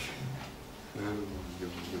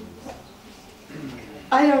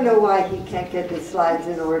 I don't know why he can't get his slides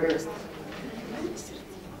in order.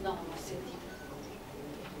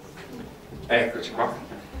 Eccoci qua,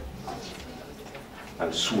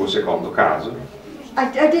 al suo secondo caso.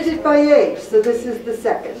 I did it by age, so this is the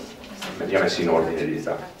second. Li ha messi in ordine di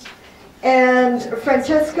età. And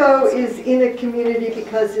Francesco is in a community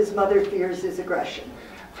because his mother fears his aggression.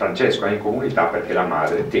 Francesco è in comunità perché la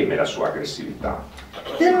madre teme la sua aggressività.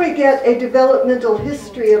 Then we get a developmental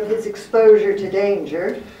history of his exposure to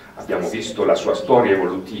danger. Abbiamo visto la sua storia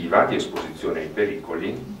evolutiva di esposizione ai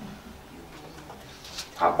pericoli,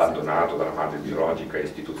 abbandonato dalla madre biologica e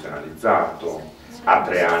istituzionalizzato, a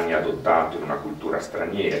 3 anni adottato in una cultura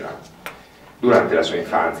straniera, durante la sua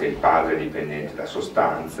infanzia il padre dipendente da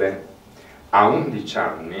sostanze, a 11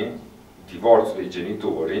 anni divorzio dei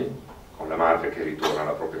genitori, con la madre che ritorna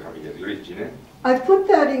alla propria famiglia di origine. I put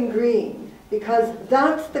that in green because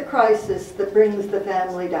that's the crisis that brings the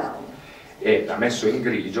family down. E l'ha messo in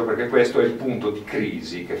grigio perché questo è il punto di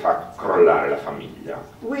crisi che fa crollare la famiglia.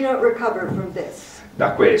 We don't recover from this.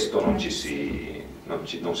 Da questo non si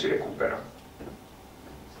recupera.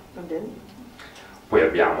 And then? Poi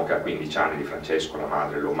abbiamo che a 15 anni di Francesco la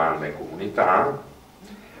madre lo manda in comunità,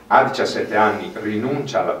 a 17 anni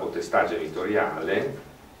rinuncia alla potestà genitoriale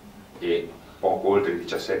e poco oltre i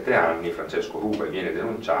 17 anni Francesco ruba e viene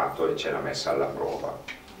denunciato e c'è la messa alla prova.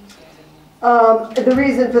 The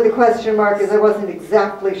reason for the question mark is I wasn't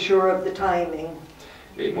exactly sure of the timing.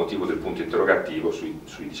 E il motivo del punto interrogativo sui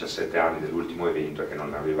 17 anni dell'ultimo evento è che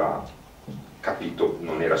non aveva capito,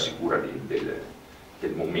 non era sicura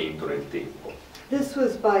del momento nel tempo. This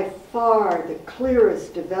was by far the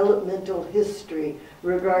clearest developmental history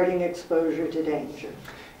regarding exposure to danger.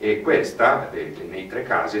 E questa, nei 3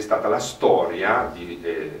 casi, è stata la storia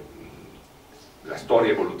la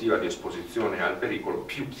storia evolutiva di esposizione al pericolo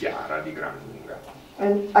più chiara di gran lunga.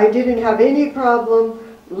 And I didn't have any problem.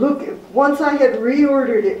 Once I had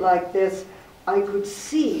reordered it like this, I could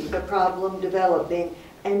see the problem developing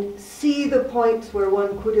and see the points where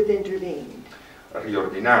one could have intervened.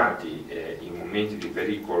 Riordinati i momenti di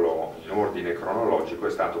pericolo in ordine cronologico, è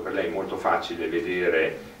stato per lei molto facile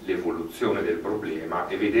vedere l'evoluzione del problema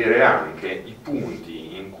e vedere anche i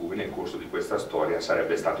punti in cui nel corso di questa storia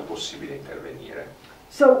sarebbe stato possibile intervenire.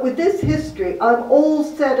 So with this history, I'm all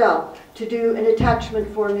set up to do an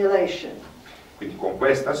attachment formulation. Quindi con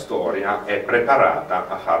questa storia è preparata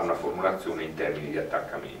a fare una formulazione in termini di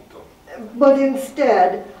attaccamento. But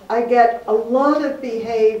instead, I get a lot of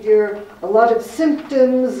behavior, a lot of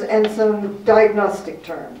symptoms, and some diagnostic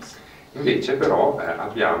terms. Invece però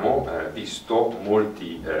abbiamo visto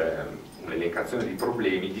un'elencazione di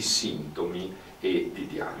problemi, di sintomi e di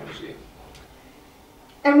diagnosi.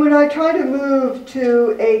 And when I try to move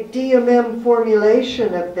to a DMM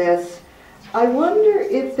formulation of this, I wonder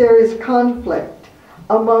if there is conflict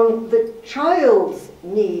among the child's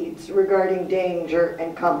needs regarding danger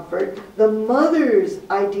and comfort, the mother's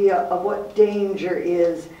idea of what danger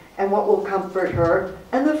is and what will comfort her,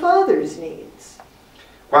 and the father's needs.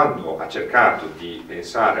 Quando ha cercato di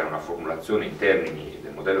pensare a una formulazione in termini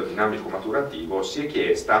del modello dinamico maturativo, si è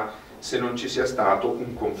chiesta se non ci sia stato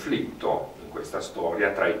un conflitto in questa storia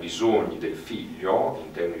tra i bisogni del figlio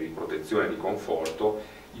in termini di protezione e di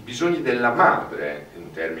conforto, i bisogni della madre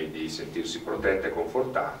in termini di sentirsi protetta e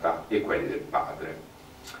confortata e quelli del padre.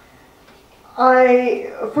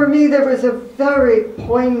 For me, there was a very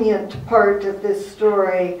poignant part of this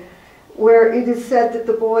story where it is said that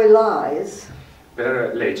the boy lies.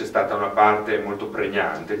 Per lei c'è stata una parte molto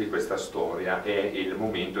pregnante di questa storia, è il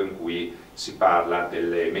momento in cui si parla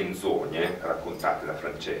delle menzogne raccontate da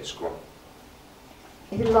Francesco.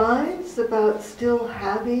 He lies about still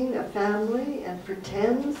having a family and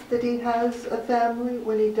pretends that he has a family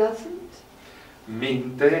when he doesn't.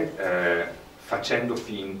 Mente facendo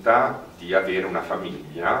finta di avere una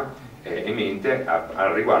famiglia e mente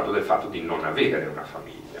al riguardo del fatto di non avere una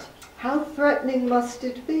famiglia. How threatening must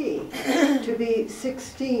it be to be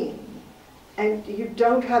 16 and you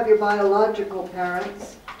don't have your biological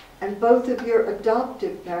parents and both of your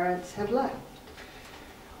adoptive parents have left?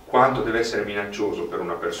 Quanto deve essere minaccioso per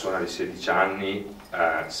una persona di 16 anni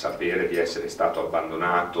sapere di essere stato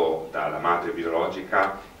abbandonato dalla madre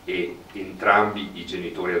biologica e entrambi i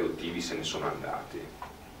genitori adottivi se ne sono andati.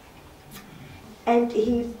 And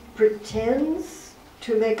he pretends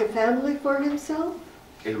to make a family for himself?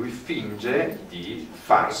 E lui finge di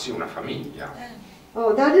farsi una famiglia.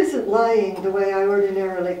 Oh, that isn't lying the way I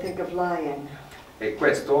ordinarily think of lying. E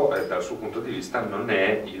questo dal suo punto di vista non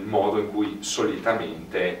è il modo in cui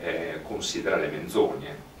solitamente considera le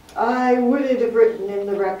menzogne. I wouldn't have written in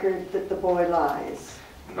the record that the boy lies.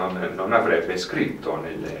 Non avrebbe scritto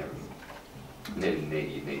nei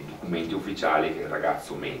documenti ufficiali che il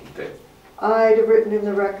ragazzo mente. I'd have written in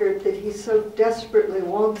the record that he so desperately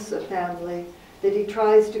wants a family that he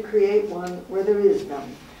tries to create one where there is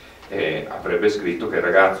none. Avrebbe scritto che il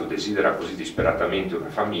ragazzo desidera così disperatamente una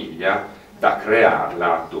famiglia da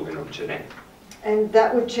crearla dove non ce n'è. And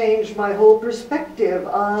that would change my whole perspective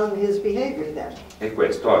on his behavior then. E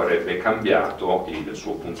questo avrebbe cambiato il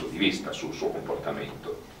suo punto di vista sul suo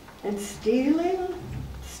comportamento. And stealing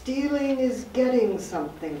is getting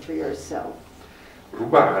something for yourself.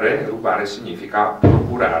 Rubare significa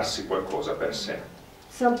procurarsi qualcosa per sé.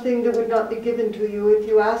 Something that would not be given to you if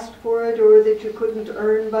you asked for it or that you couldn't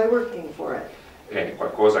earn by working for it. È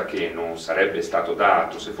qualcosa che non sarebbe stato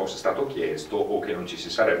dato se fosse stato chiesto o che non ci si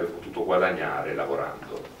sarebbe potuto guadagnare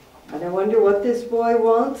lavorando. And I wonder what this boy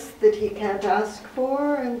wants that he can't ask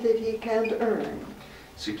for and that he can't earn.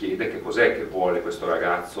 Si chiede che cos'è che vuole questo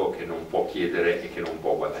ragazzo che non può chiedere e che non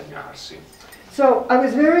può guadagnarsi. So I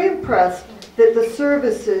was very impressed that the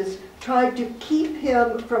services tried to keep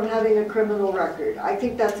him from having a criminal record. I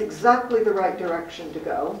think that's exactly the right direction to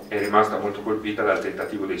go. È rimasta molto colpita dal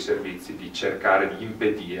tentativo dei servizi di cercare di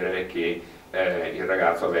impedire che il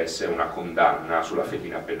ragazzo avesse una condanna sulla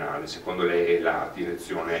fedina penale. Secondo lei è la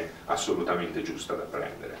direzione assolutamente giusta da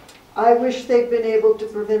prendere. I wish they'd been able to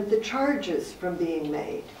prevent the charges from being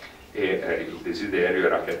made. E il desiderio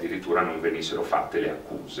era che addirittura non venissero fatte le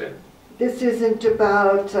accuse. This isn't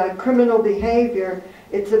about criminal behavior.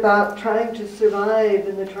 It's about trying to survive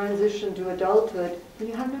in the transition to adulthood when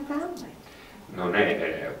you have no family. Non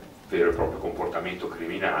è vero e proprio comportamento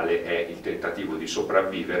criminale, è il tentativo di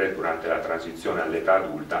sopravvivere durante la transizione all'età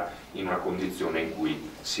adulta in una condizione in cui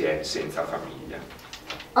si è senza famiglia.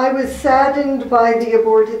 I was saddened by the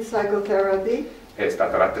aborted psychotherapy. è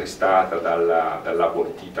stata rattristata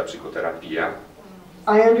dall'abortita psicoterapia.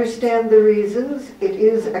 I understand the reasons. It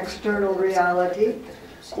is external reality.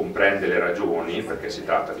 Comprende le ragioni perché si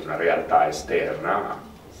tratta di una realtà esterna,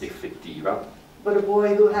 effettiva. But a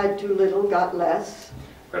boy who had too little got less.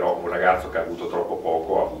 Però un ragazzo che ha avuto troppo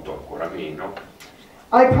poco ha avuto ancora meno.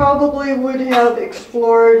 I probably would have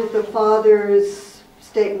explored the father's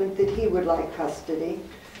statement that he would like custody.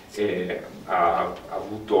 E ha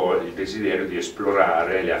avuto il desiderio di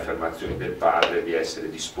esplorare le affermazioni del padre di essere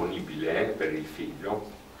disponibile per il figlio.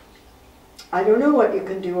 I don't know what you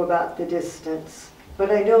can do about the distance, but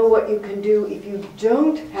I know what you can do if you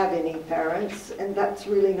don't have any parents, and that's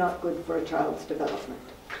really not good for a child's development.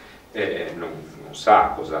 Non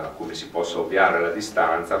sa come si possa ovviare la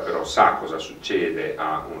distanza, però sa cosa succede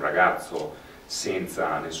a un ragazzo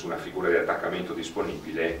senza nessuna figura di attaccamento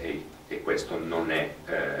disponibile e questo non è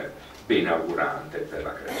ben augurante per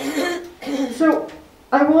la crescita. So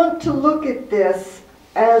I want to look at this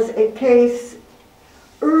as a case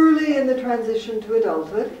early in the transition to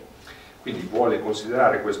adulthood. Quindi vuole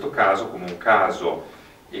considerare questo caso come un caso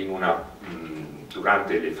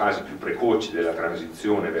durante le fasi più precoci della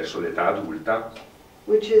transizione verso l'età adulta,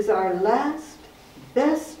 which is our last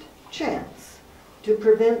best chance to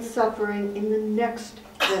prevent suffering in the next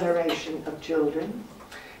generation of children.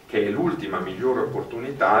 Che è l'ultima migliore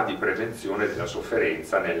opportunità di prevenzione della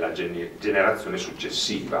sofferenza nella generazione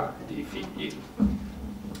successiva di figli.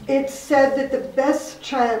 It's said that the best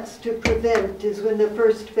chance to prevent is when the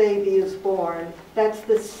first baby is born. That's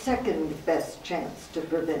the second best chance to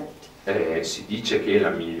prevent. Si dice che la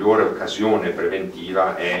migliore occasione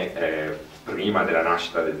preventiva è prima della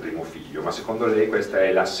nascita del primo figlio, ma secondo lei questa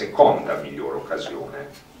è la seconda migliore occasione.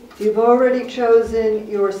 You've already chosen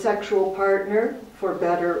your sexual partner, for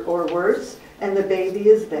better or worse, and the baby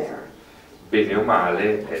is there. Bene o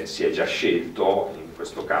male si è già scelto, in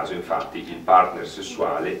questo caso infatti, il partner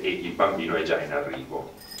sessuale e il bambino è già in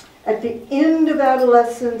arrivo. At the end of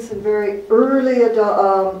adolescence and very early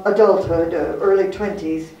adulthood, early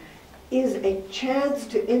 20s, is a chance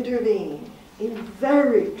to intervene in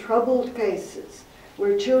very troubled cases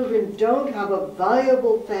where children don't have a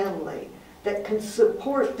viable family that can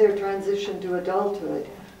support their transition to adulthood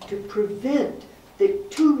to prevent the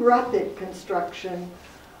too rapid construction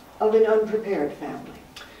of an unprepared family.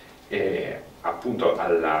 Appunto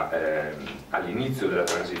all'inizio della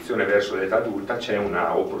transizione verso l'età adulta c'è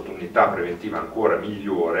una opportunità preventiva ancora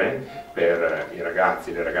migliore per i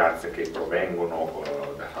ragazzi e le ragazze che provengono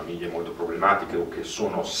da famiglie molto problematiche o che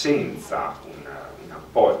sono senza un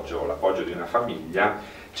appoggio, l'appoggio di una famiglia.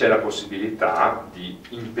 C'è la possibilità di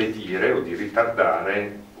impedire o di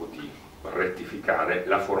ritardare o di rettificare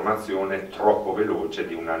la formazione troppo veloce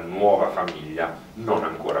di una nuova famiglia non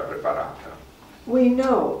ancora preparata. We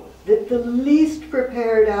know that the least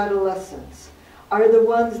prepared adolescents are the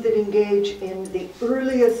ones that engage in the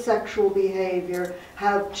earliest sexual behavior,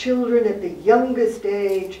 have children at the youngest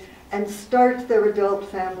age, and start their adult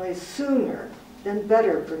families sooner than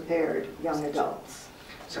better prepared young adults.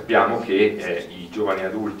 Sappiamo che i giovani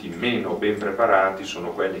adulti meno ben preparati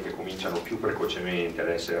sono quelli che cominciano più precocemente ad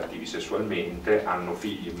essere attivi sessualmente, hanno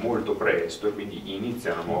figli molto presto e quindi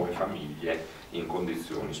iniziano nuove famiglie in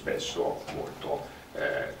condizioni spesso molto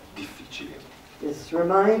difficili. This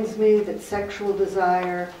reminds me that sexual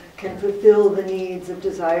desire can fulfill the needs of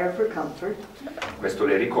desire for comfort. Questo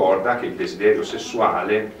le ricorda che il desiderio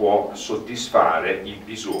sessuale può soddisfare il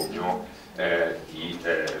bisogno di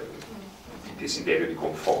desiderio di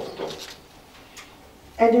conforto.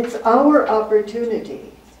 And it's our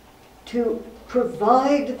opportunity to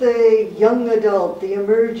provide the young adult, the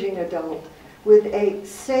emerging adult, with a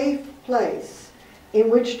safe place in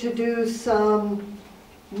which to do some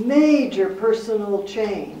major personal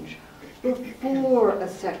change before a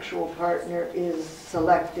sexual partner is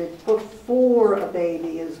selected, before a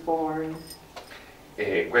baby is born.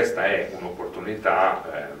 E questa è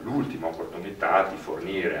un'opportunità, l'ultima opportunità di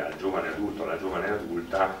fornire al giovane adulto o alla giovane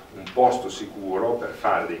adulta un posto sicuro per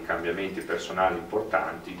fare dei cambiamenti personali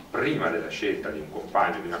importanti prima della scelta di un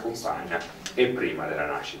compagno o di una compagna e prima della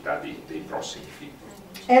nascita dei prossimi figli.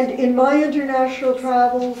 And in my international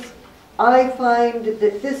travels, I find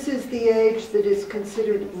that this is the age that is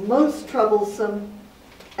considered most troublesome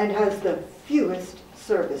and has the fewest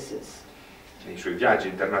services. Nei suoi viaggi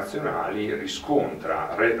internazionali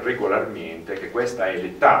riscontra regolarmente che questa è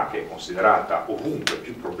l'età che è considerata ovunque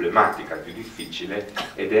più problematica, più difficile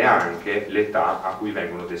ed è anche l'età a cui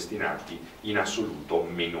vengono destinati in assoluto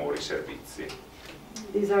minori servizi.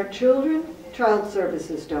 These are children, child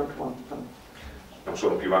services don't want them. Non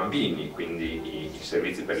sono più bambini, quindi i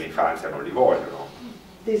servizi per l'infanzia non li vogliono.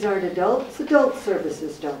 These aren't adults. Adult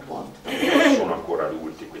services don't want them. Non sono ancora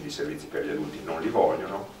adulti, quindi i servizi per gli adulti non li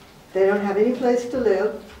vogliono, They don't have any place to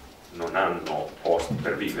live. non hanno posti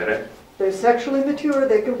per vivere, They're sexually mature.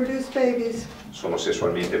 They can produce babies. sono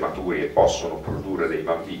sessualmente maturi e possono produrre dei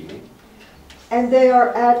bambini, And they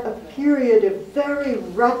are at a period of very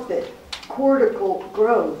rapid cortical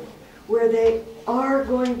growth where they are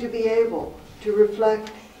going to be able to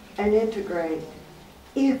reflect and integrate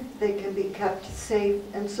if they can be kept safe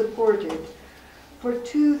and supported for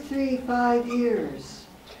 2, 3, 5 years.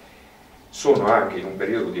 sono anche in un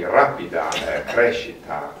periodo di rapida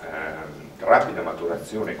crescita, rapida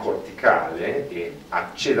maturazione corticale e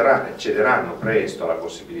accederanno presto alla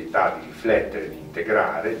possibilità di riflettere, di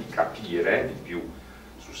integrare, di capire di più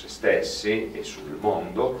su se stessi e sul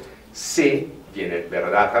mondo, se verrà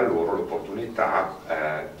data a loro l'opportunità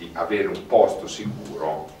di avere un posto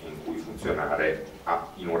sicuro in cui funzionare a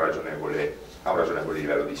un ragionevole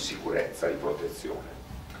livello di sicurezza, di protezione.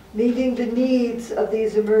 Meeting the needs of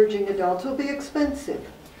these emerging adults will be expensive.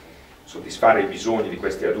 Soddisfare i bisogni di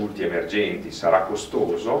questi adulti emergenti sarà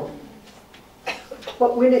costoso,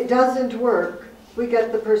 But when it doesn't work, we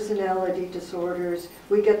get the personality disorders,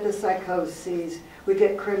 we get the psychoses, we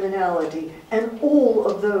get criminality, and all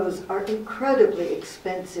of those are incredibly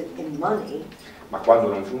expensive in money. ma quando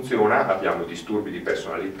non funziona abbiamo i disturbi di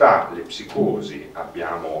personalità, le psicosi,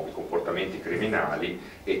 abbiamo i comportamenti criminali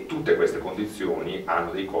e tutte queste condizioni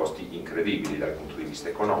hanno dei costi incredibili dal punto di vista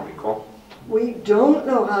economico. We don't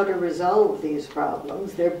know how to resolve these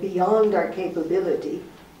problems. They're beyond our capability.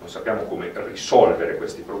 Non sappiamo come risolvere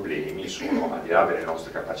questi problemi, sono al di là delle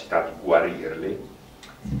nostre capacità di guarirli,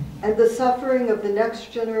 And the suffering of the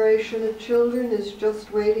next generation of children is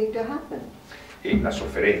just waiting to happen. e la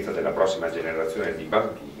sofferenza della prossima generazione di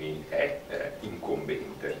bambini è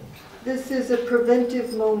incombente. This is a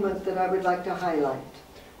preventive moment that I would like to highlight.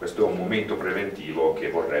 Questo è un momento preventivo che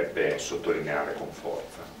vorrebbe sottolineare con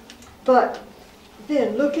forza. But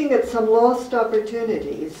then, looking at some lost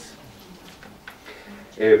opportunities,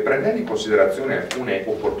 Prendendo in considerazione alcune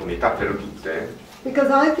opportunità perdute,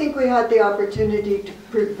 because I think we had the opportunity to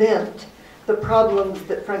prevent the problems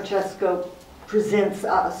that Francesco presents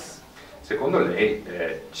us. secondo lei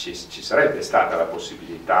ci sarebbe stata la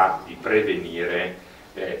possibilità di prevenire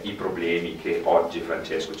i problemi che oggi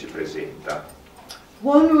Francesco ci presenta?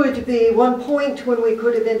 One point when we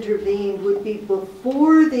could have intervened would be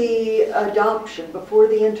before the adoption, before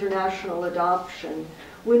the international adoption,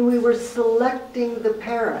 when we were selecting the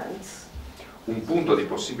parents. Un punto di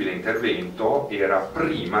possibile intervento era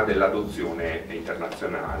prima dell'adozione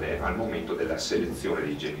internazionale, al momento della selezione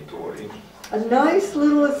dei genitori. A nice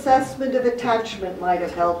little assessment of attachment might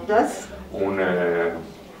have helped us. Un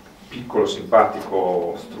piccolo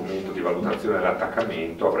simpatico strumento di valutazione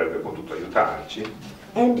dell'attaccamento avrebbe potuto aiutarci.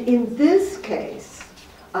 And in this case,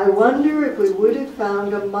 I wonder if we would have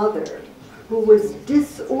found a mother who was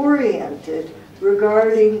disoriented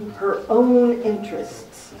regarding her own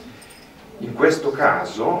interests. In questo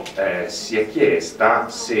caso si è chiesta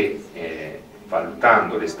se,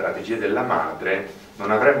 valutando le strategie della madre, non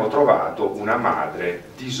avremmo trovato una madre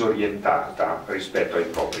disorientata rispetto ai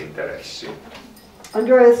propri interessi.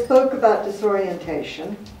 Andrea spoke about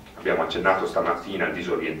disorientation. Abbiamo accennato stamattina al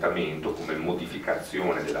disorientamento come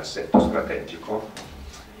modificazione dell'assetto strategico.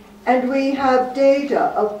 And we have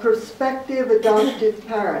data of prospective adoptive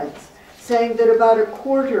parents saying that about a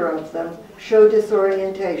quarter of them show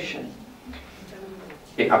disorientation.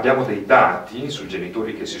 E abbiamo dei dati su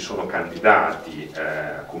genitori che si sono candidati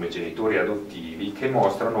come genitori adottivi che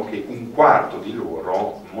mostrano che un quarto di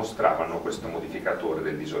loro mostravano questo modificatore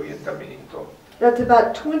del disorientamento. That's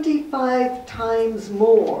about 25 times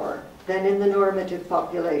more than in the normative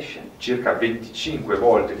population. Circa 25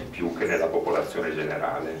 volte di più che nella popolazione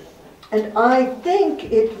generale. And I think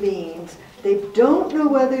it means they don't know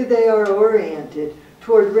whether they are oriented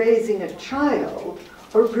toward raising a child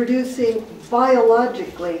or producing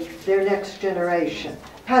biologically their next generation,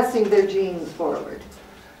 passing their genes forward.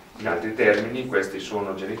 In altri termini, questi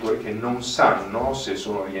sono genitori che non sanno se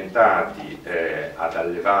sono orientati ad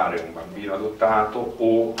allevare un bambino adottato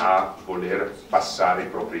o a voler passare i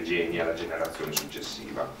propri geni alla generazione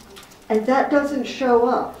successiva. And that doesn't show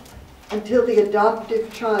up until the adoptive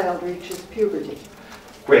child reaches puberty.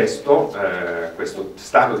 Questo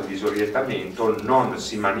stato di disorientamento non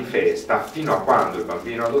si manifesta fino a quando il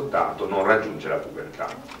bambino adottato non raggiunge la pubertà.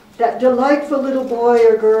 That delightful little boy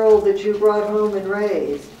or girl that you brought home and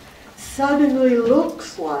raised suddenly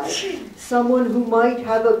looks like someone who might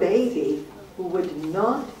have a baby who would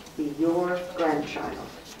not be your grandchild.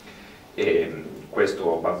 E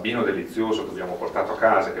questo bambino delizioso che abbiamo portato a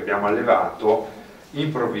casa, che abbiamo allevato,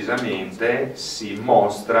 improvvisamente si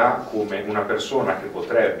mostra come una persona che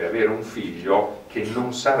potrebbe avere un figlio che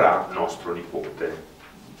non sarà nostro nipote.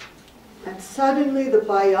 And suddenly the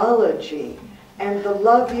biology and the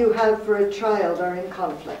love you have for a child are in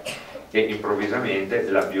conflict. E improvvisamente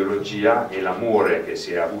la biologia e l'amore che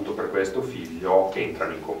si è avuto per questo figlio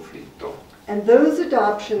entrano in conflitto. And those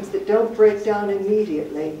adoptions that don't break down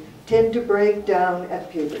immediately tend to break down at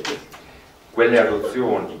puberty. Quelle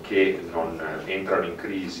adozioni che non entrano in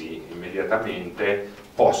crisi immediatamente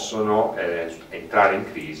possono entrare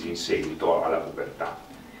in crisi in seguito alla pubertà.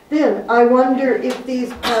 Then I wonder if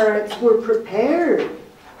these parents were prepared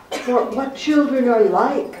for what children are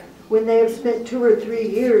like when they have spent 2 or 3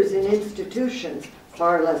 years in institutions,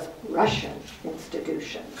 far less Russian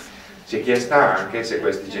institutions. Si è chiesta anche se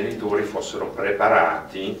questi genitori fossero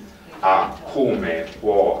preparati a come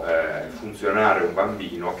può funzionare un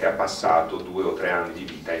bambino che ha passato 2 o 3 anni di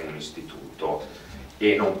vita in un istituto,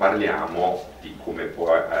 e non parliamo di come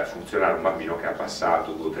può funzionare un bambino che ha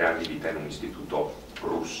passato 2 o 3 anni di vita in un istituto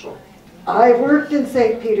russo. I worked in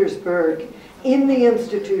St. Petersburg in the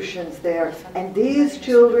institutions there, and these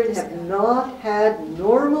children have not had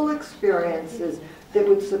normal experiences that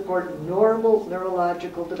would support normal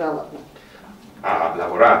neurological development. Ha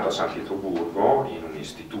lavorato a San Pietroburgo in un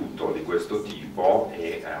istituto di questo tipo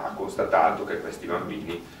e ha constatato che questi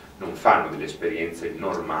bambini non fanno delle esperienze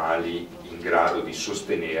normali in grado di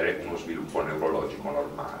sostenere uno sviluppo neurologico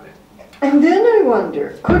normale. And then I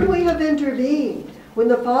wonder, could we have intervened when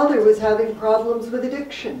the father was having problems with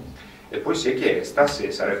addiction? E poi si è chiesta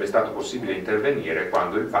se sarebbe stato possibile intervenire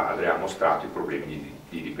quando il padre ha mostrato i problemi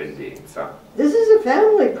di dipendenza. This is a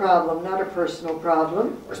family problem, not a personal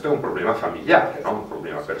problem. Questo è un problema familiare, non un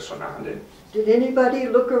problema personale. Did anybody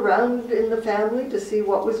look around in the family to see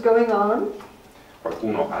what was going on?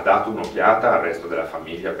 Qualcuno ha dato un'occhiata al resto della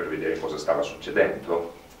famiglia per vedere cosa stava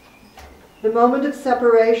succedendo? The moment of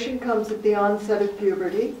separation comes at the onset of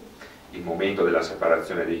puberty. Il momento della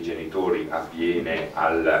separazione dei genitori avviene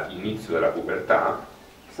all'inizio della pubertà.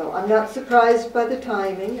 So I'm not surprised by the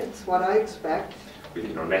timing, it's what I expect.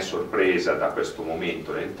 Quindi non è sorpresa da questo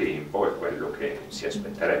momento nel tempo, è quello che si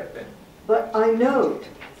aspetterebbe. But I note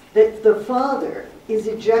that the father is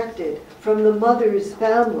ejected from the mother's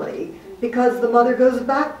family because the mother goes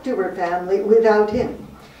back to her family without him.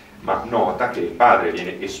 Ma nota che il padre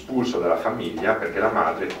viene espulso dalla famiglia perché la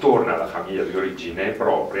madre torna alla famiglia di origine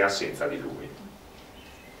propria senza di lui.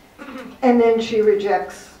 And then she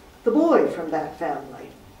rejects the boy from that family.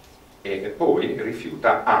 E poi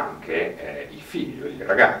rifiuta anche il figlio, il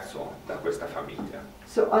ragazzo, da questa famiglia.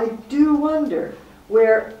 So I do wonder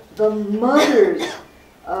where the mother's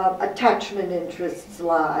attachment interests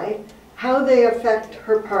lie, how they affect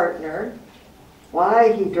her partner,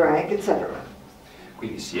 why he drank, etc.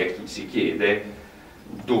 Quindi si chiede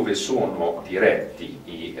dove sono diretti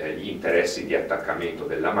gli interessi di attaccamento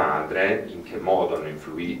della madre, in che modo hanno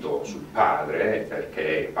influito sul padre, perché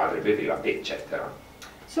il padre beveva, eccetera.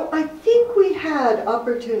 So I think we had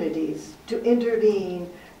opportunities to intervene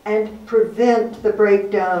and prevent the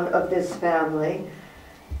breakdown of this family,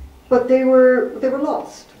 but they were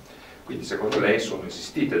lost. Quindi secondo lei sono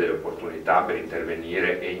esistite delle opportunità per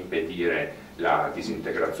intervenire e impedire la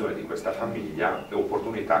disintegrazione di questa famiglia, le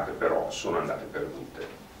opportunità che però sono andate perdute.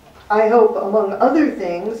 I hope, among other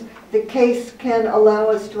things, the case can allow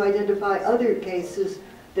us to identify other cases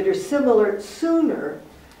that are similar sooner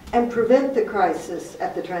and prevent the crisis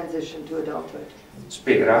at the transition to adulthood.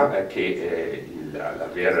 Spera che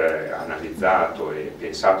l'aver analizzato e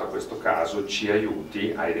pensato a questo caso ci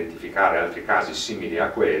aiuti a identificare altri casi simili a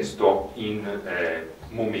questo in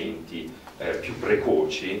momenti più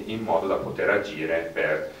precoci, in modo da poter agire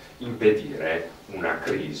per impedire una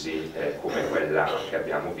crisi come quella che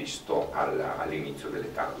abbiamo visto all'inizio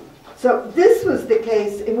dell'età adulta. So this was the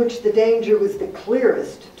case in which the danger was the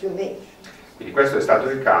clearest to me. Quindi questo è stato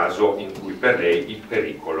il caso in cui per lei il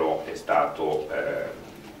pericolo è stato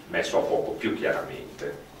messo a fuoco più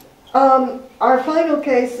chiaramente. Our final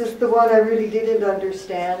case is the one I really didn't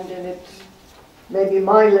understand, and it's maybe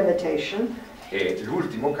my limitation. E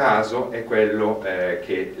l'ultimo caso è quello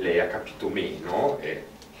che lei ha capito meno, e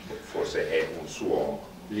forse è un suo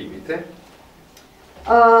limite.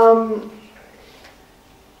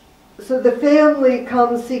 So the family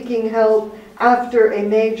comes seeking help after a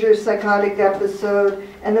major psychotic episode,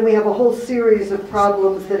 and then we have a whole series of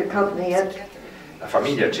problems that accompany it. La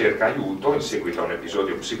famiglia cerca aiuto in seguito a un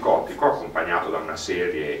episodio psicotico accompagnato da una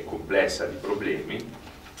serie complessa di problemi.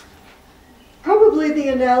 Probably the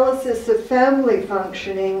analysis of family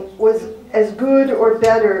functioning was as good or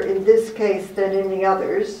better in this case than in the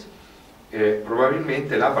others.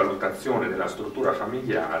 Probabilmente la valutazione della struttura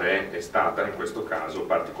familiare è stata in questo caso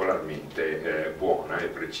particolarmente buona e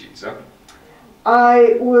precisa.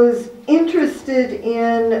 I was interested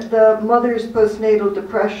in the mother's postnatal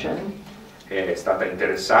depression, È stata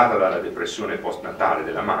interessata dalla depressione postnatale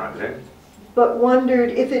della madre, but wondered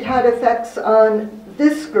if it had effects on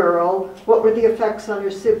this girl, what were the effects on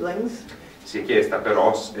her siblings? si è chiesta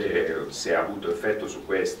però se ha avuto effetto su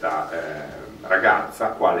questa ragazza,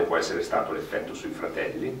 quale può essere stato l'effetto sui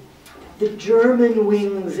fratelli. The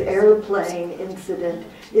Germanwings airplane incident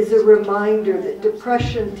is a reminder that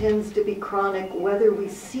depression tends to be chronic whether we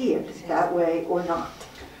see it that way or not.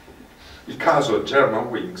 Il caso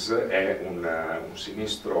Germanwings è un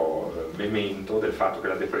sinistro memento del fatto che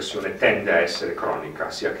la depressione tende a essere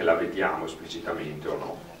cronica, sia che la vediamo esplicitamente o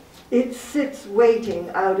no. It sits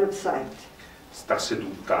waiting out of sight. Sta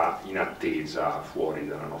seduta in attesa fuori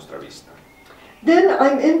dalla nostra vista. Then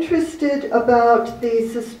I'm interested about the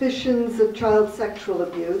suspicions of child sexual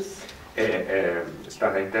abuse. È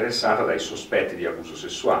stata interessata dai sospetti di abuso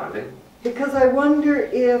sessuale, Because I wonder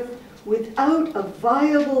if, without a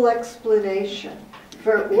viable explanation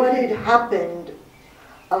for what had happened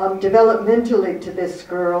developmentally to this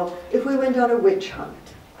girl, if we went on a witch hunt.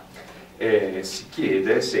 Si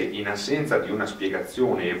chiede se in assenza di una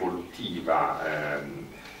spiegazione evolutiva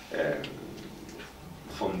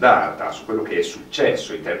fondata su quello che è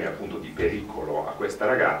successo in termini appunto di pericolo a questa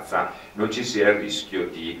ragazza non ci sia il rischio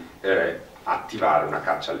di attivare una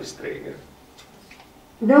caccia alle streghe.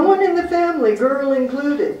 No one in the family, girl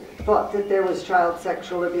included, thought that there was child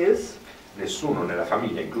sexual abuse. Nessuno nella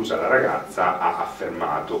famiglia, inclusa la ragazza, ha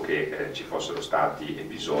affermato che ci fossero stati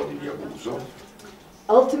episodi di abuso.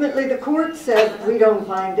 Ultimately the court said we don't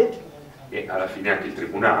find it. E alla fine anche il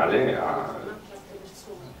tribunale ha...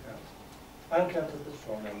 Anche altre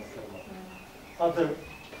persone hanno affermato. Other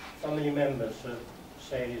family members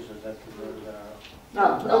says that Oh,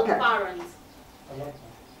 Not okay. parents.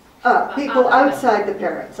 People outside the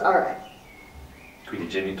parents, all right. quindi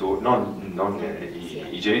genitori,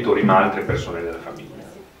 i genitori ma altre persone della famiglia.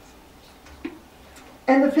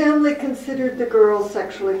 And the family considered the girl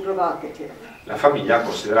sexually provocative. La famiglia ha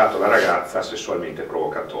considerato la ragazza sessualmente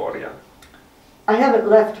provocatoria. I haven't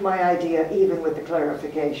left my idea even with the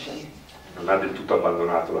clarification. Non ha del tutto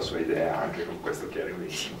abbandonato la sua idea anche con questo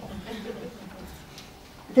chiarimento.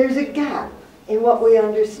 There's a gap in what we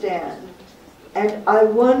understand, and I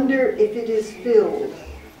wonder if it is filled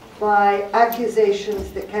by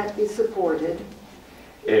accusations that can't be supported.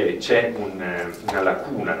 C'è una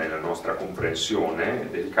lacuna nella nostra comprensione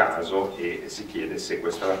del caso e si chiede se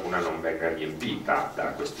questa lacuna non venga riempita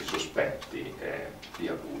da questi sospetti di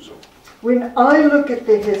abuso. When I look at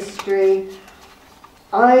the history,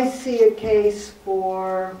 I see a case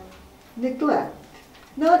for neglect.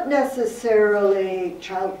 Not necessarily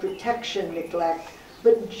child protection neglect,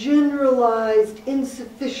 but generalized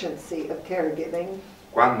insufficiency of caregiving.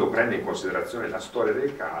 Quando prende in considerazione la storia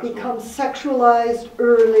del caso, Become sexualized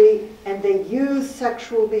early, and they use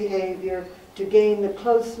sexual behavior to gain the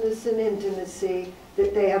closeness and intimacy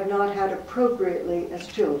that they have not had appropriately as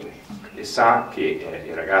children. e sa che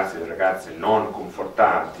i ragazzi e le ragazze non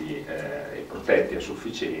confortati e protetti a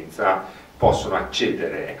sufficienza possono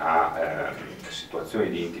accedere a situazioni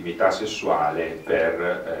di intimità sessuale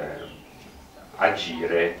per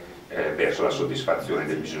agire verso la soddisfazione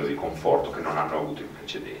del bisogno di conforto che non hanno avuto in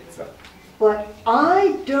precedenza. But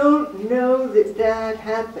I don't know that that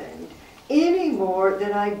happened any more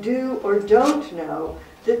than I do or don't know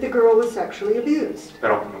that the girl was sexually abused.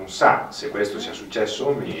 Però non sa se questo sia successo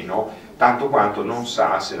o meno, tanto quanto non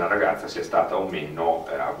sa se la ragazza sia stata o meno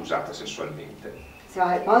abusata sessualmente. It's a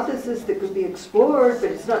hypothesis that could be explored, but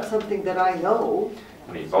it's not something that I know.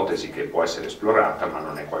 Un'ipotesi che può essere esplorata, ma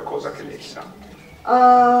non è qualcosa che lei sa.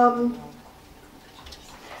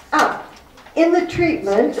 In the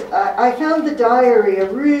treatment, I found the diary a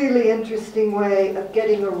really interesting way of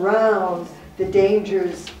getting around the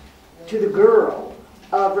dangers to the girl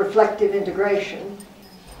of reflective integration.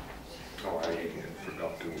 Oh, I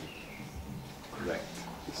forgot to correct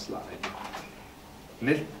the slide.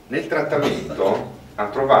 Nel trattamento ha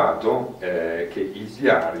trovato che il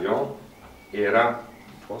diario era,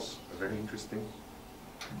 was very interesting.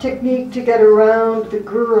 Technique to get around the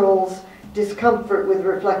girl's discomfort with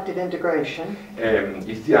reflective integration.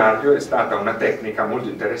 Il diario è stata una tecnica molto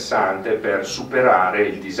interessante per superare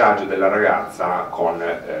il disagio della ragazza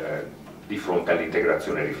di fronte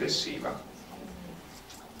all'integrazione riflessiva.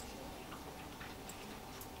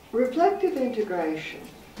 Reflective integration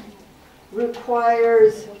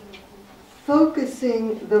requires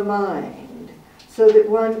focusing the mind so that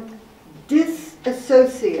one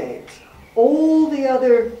disassociates all the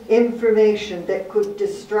other information that could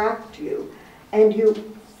distract you, and you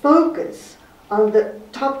focus on the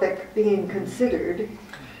topic being considered.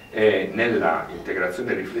 Nella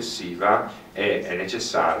integrazione riflessiva è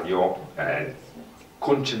necessario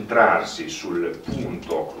concentrarsi sul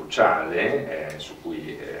punto cruciale su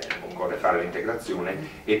cui occorre fare l'integrazione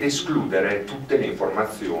ed escludere tutte le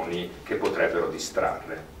informazioni che potrebbero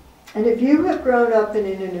distrarre. And if you have grown up in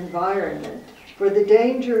an environment where the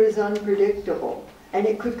danger is unpredictable and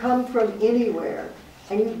it could come from anywhere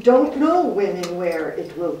and you don't know when and where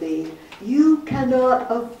it will be, you cannot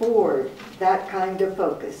afford that kind of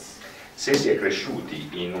focus. Se si è cresciuti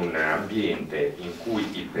in un ambiente in cui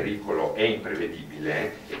il pericolo è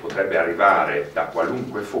imprevedibile e potrebbe arrivare da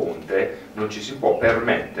qualunque fonte, non ci si può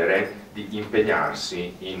permettere di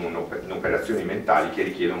impegnarsi in operazioni mentali che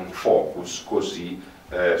richiedono un focus così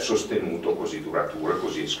sostenuto, così duraturo e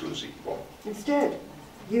così esclusivo. Instead,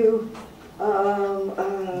 you, what's the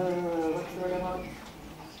word I want?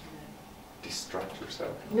 Distract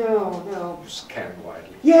yourself. No. You scan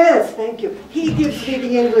widely. Yes, thank you. He gives me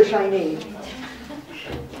the English I need.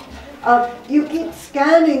 You keep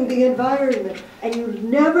scanning the environment and you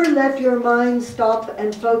never let your mind stop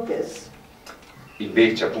and focus.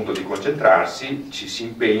 Invece appunto di concentrarsi ci si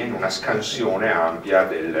impegna in una scansione ampia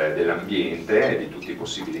dell'ambiente e di tutti i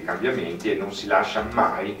possibili cambiamenti e non si lascia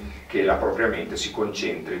mai che la propria mente si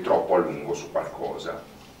concentri troppo a lungo su qualcosa.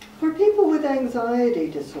 For people with anxiety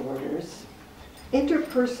disorders,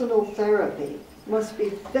 interpersonal therapy must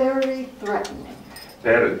be very threatening.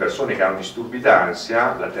 Per le persone che hanno disturbi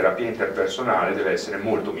d'ansia, la terapia interpersonale deve essere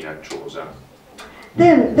molto minacciosa.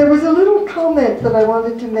 Then there was a little comment that I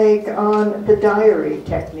wanted to make on the diary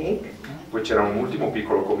technique. Poi c'era un ultimo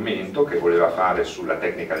piccolo commento che voleva fare sulla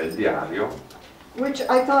tecnica del diario, Which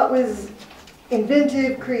I thought was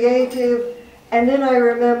inventive, creative, and then I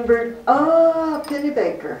remembered,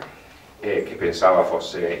 Pennebaker. che pensava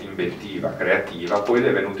fosse inventiva, creativa, poi le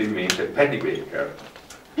è venuto in mente Pennebaker.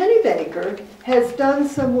 Pennebaker has done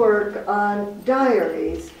some work on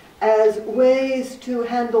diaries as ways to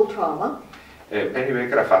handle trauma.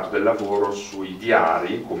 Pennebaker ha fatto del lavoro sui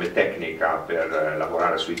diari come tecnica per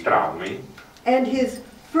lavorare sui traumi. And his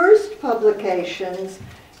first publications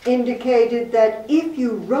indicated that if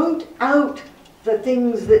you wrote out the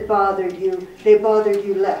things that bothered you, they bothered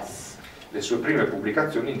you less. Le sue prime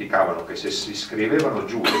pubblicazioni indicavano che se si scrivevano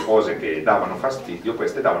giù le cose che davano fastidio,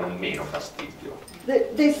 queste davano meno fastidio.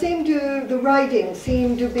 The writing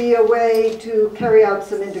seemed to be a way to carry out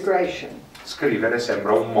some integration. Scrivere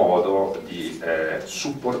sembra un modo di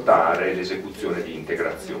supportare l'esecuzione di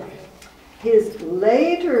integrazioni. His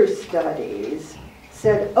later studies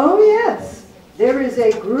said, oh yes, there is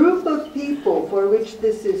a group of people for which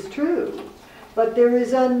this is true, but there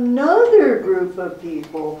is another group of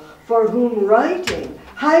people for whom writing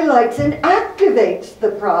highlights and activates the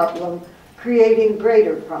problem, creating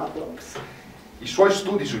greater problems. I suoi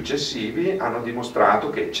studi successivi hanno dimostrato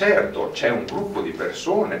che certo c'è un gruppo di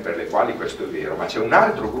persone per le quali questo è vero, ma c'è un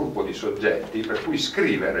altro gruppo di soggetti per cui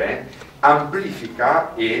scrivere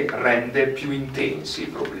amplifica e rende più intensi i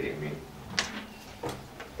problemi.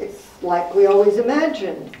 It's like we always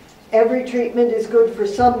imagined. Every treatment is good for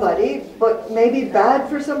somebody, but maybe bad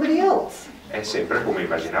for somebody else. È sempre come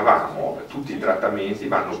immaginavamo, tutti i trattamenti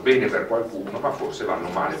vanno bene per qualcuno, ma forse vanno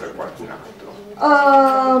male per qualcun altro.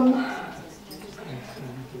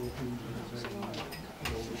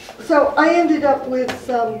 So I ended up with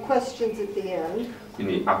some questions at the end.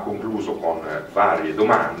 Quindi ha concluso con varie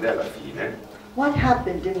domande alla fine. What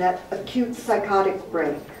happened in that acute psychotic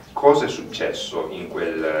break? Cosa è successo in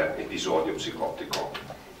quel episodio psicotico?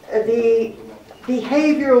 The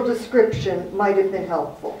behavioral description might have been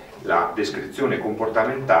helpful. La descrizione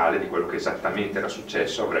comportamentale di quello che esattamente era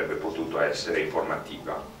successo avrebbe potuto essere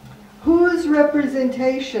informativa. Whose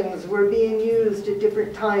representations were being used at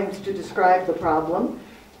different times to describe the problem?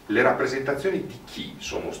 Le rappresentazioni di chi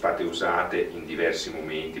sono state usate in diversi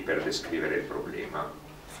momenti per descrivere il problema?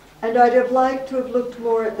 And I'd have liked to have looked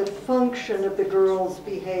more at the function of the girl's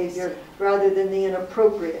behavior rather than the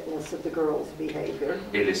inappropriateness of the girl's behavior.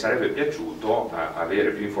 E le sarebbe piaciuto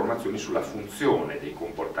avere più informazioni sulla funzione dei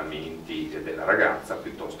comportamenti della ragazza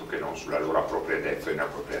piuttosto che non sulla loro appropriatezza o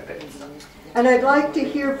inappropriatezza. And I'd like to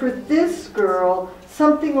hear for this girl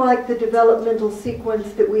something like the developmental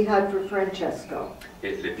sequence that we had for Francesco.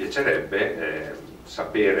 E le piacerebbe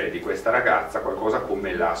sapere di questa ragazza qualcosa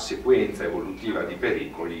come la sequenza evolutiva di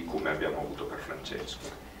pericoli come abbiamo avuto per Francesco.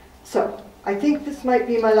 So, I think this might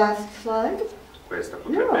be my last slide. Questa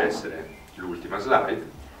potrebbe essere l'ultima slide.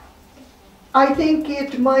 I think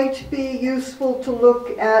it might be useful to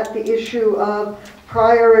look at the issue of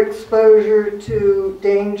prior exposure to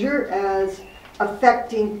danger as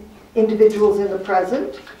affecting individuals in the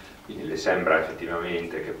present. Quindi le sembra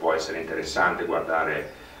effettivamente che può essere interessante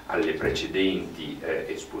guardare alle precedenti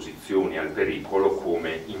esposizioni al pericolo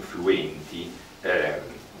come influenti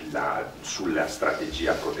sulla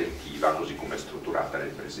strategia protettiva così come è strutturata nel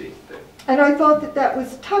presente. And I thought that that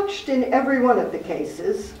was touched in every one of the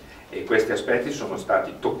cases. E questi aspetti sono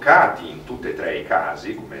stati toccati in tutti e tre i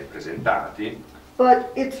casi, come presentati,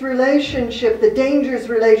 But its relationship, the danger's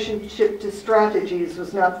relationship to strategies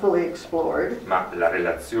was not fully explored. ma la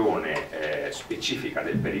relazione specifica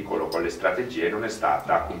del pericolo con le strategie non è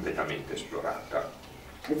stata completamente esplorata.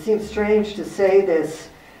 It seems strange to say this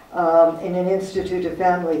in an institute of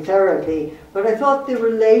family therapy, but I thought the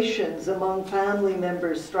relations among family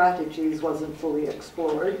members' strategies wasn't fully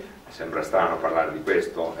explored. Sembra strano parlare di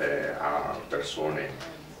questo a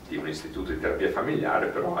persone di un istituto di terapia familiare,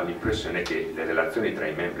 però ha l'impressione che le relazioni tra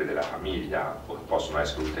i membri della famiglia possono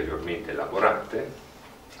essere ulteriormente elaborate.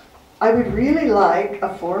 I would really like a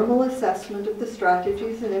formal assessment of the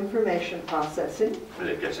strategies and information processing.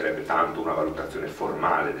 Le piacerebbe tanto una valutazione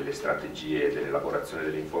formale delle strategie e dell'elaborazione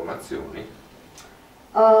delle informazioni.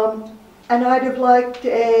 And I'd have liked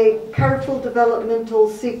a careful developmental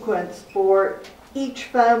sequence for each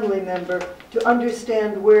family member to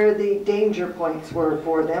understand where the danger points were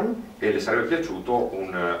for them. E le sarebbe piaciuto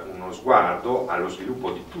uno sguardo allo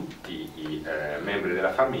sviluppo di tutti i membri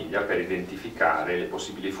della famiglia per identificare le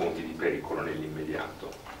possibili fonti di pericolo nell'immediato.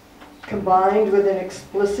 Combined with an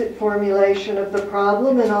explicit formulation of the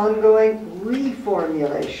problem and ongoing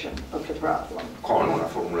reformulation of the problem. Con una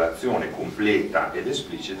formulazione completa ed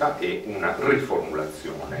esplicita e una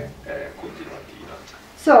riformulazione continuativa.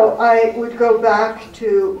 So I would go back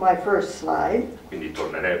to my first slide Quindi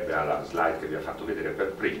tornerebbe alla slide che vi ha fatto vedere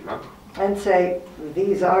per prima and say,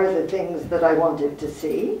 these are the things that I wanted to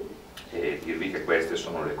see. e dirvi che queste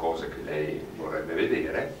sono le cose che lei vorrebbe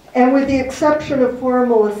vedere. And with the exception of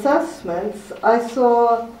formal assessments, I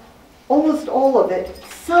saw almost all of it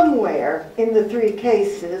somewhere in the three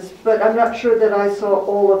cases, but I'm not sure that I saw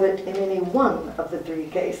all of it in any one of the three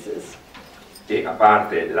cases. E a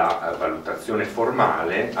parte la valutazione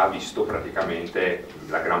formale ha visto praticamente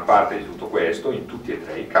la gran parte di tutto questo in tutti e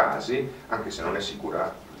tre i casi, anche se non è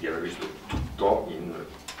sicura di aver visto tutto in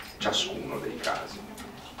ciascuno dei casi.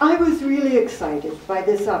 I was really excited by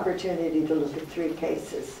this opportunity to look at three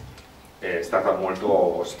cases. È stata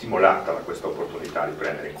molto stimolata da questa opportunità di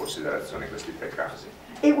prendere in considerazione questi tre casi.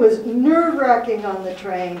 It was nerve-wracking on the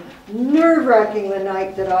train, nerve-wracking the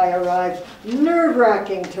night that I arrived,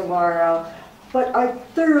 nerve-wracking tomorrow, but I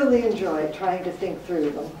thoroughly enjoyed trying to think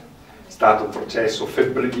through them. È stato un processo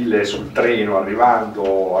febbrile sul treno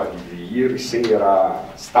arrivando ieri sera,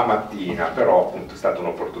 stamattina, però appunto è stata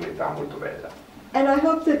un'opportunità molto bella. And I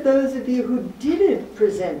hope that those of you who didn't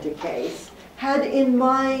present a case had in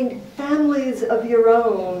mind families of your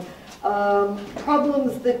own,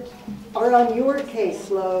 problems that are on your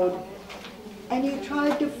caseload, and you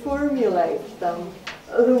tried to formulate them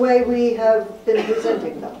the way we have been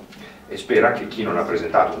presenting them. E spera che chi non ha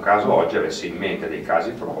presentato un caso oggi avesse in mente dei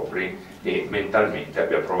casi propri e mentalmente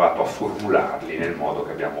abbia provato a formularli nel modo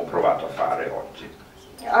che abbiamo provato a fare oggi.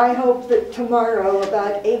 I hope that tomorrow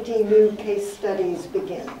about 80 new case studies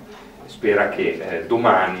begin. Spera che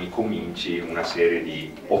domani cominci una serie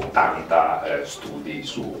di 80 studi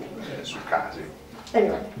su casi.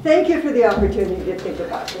 Anyway, thank you for the opportunity to think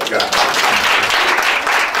about this. Grazie.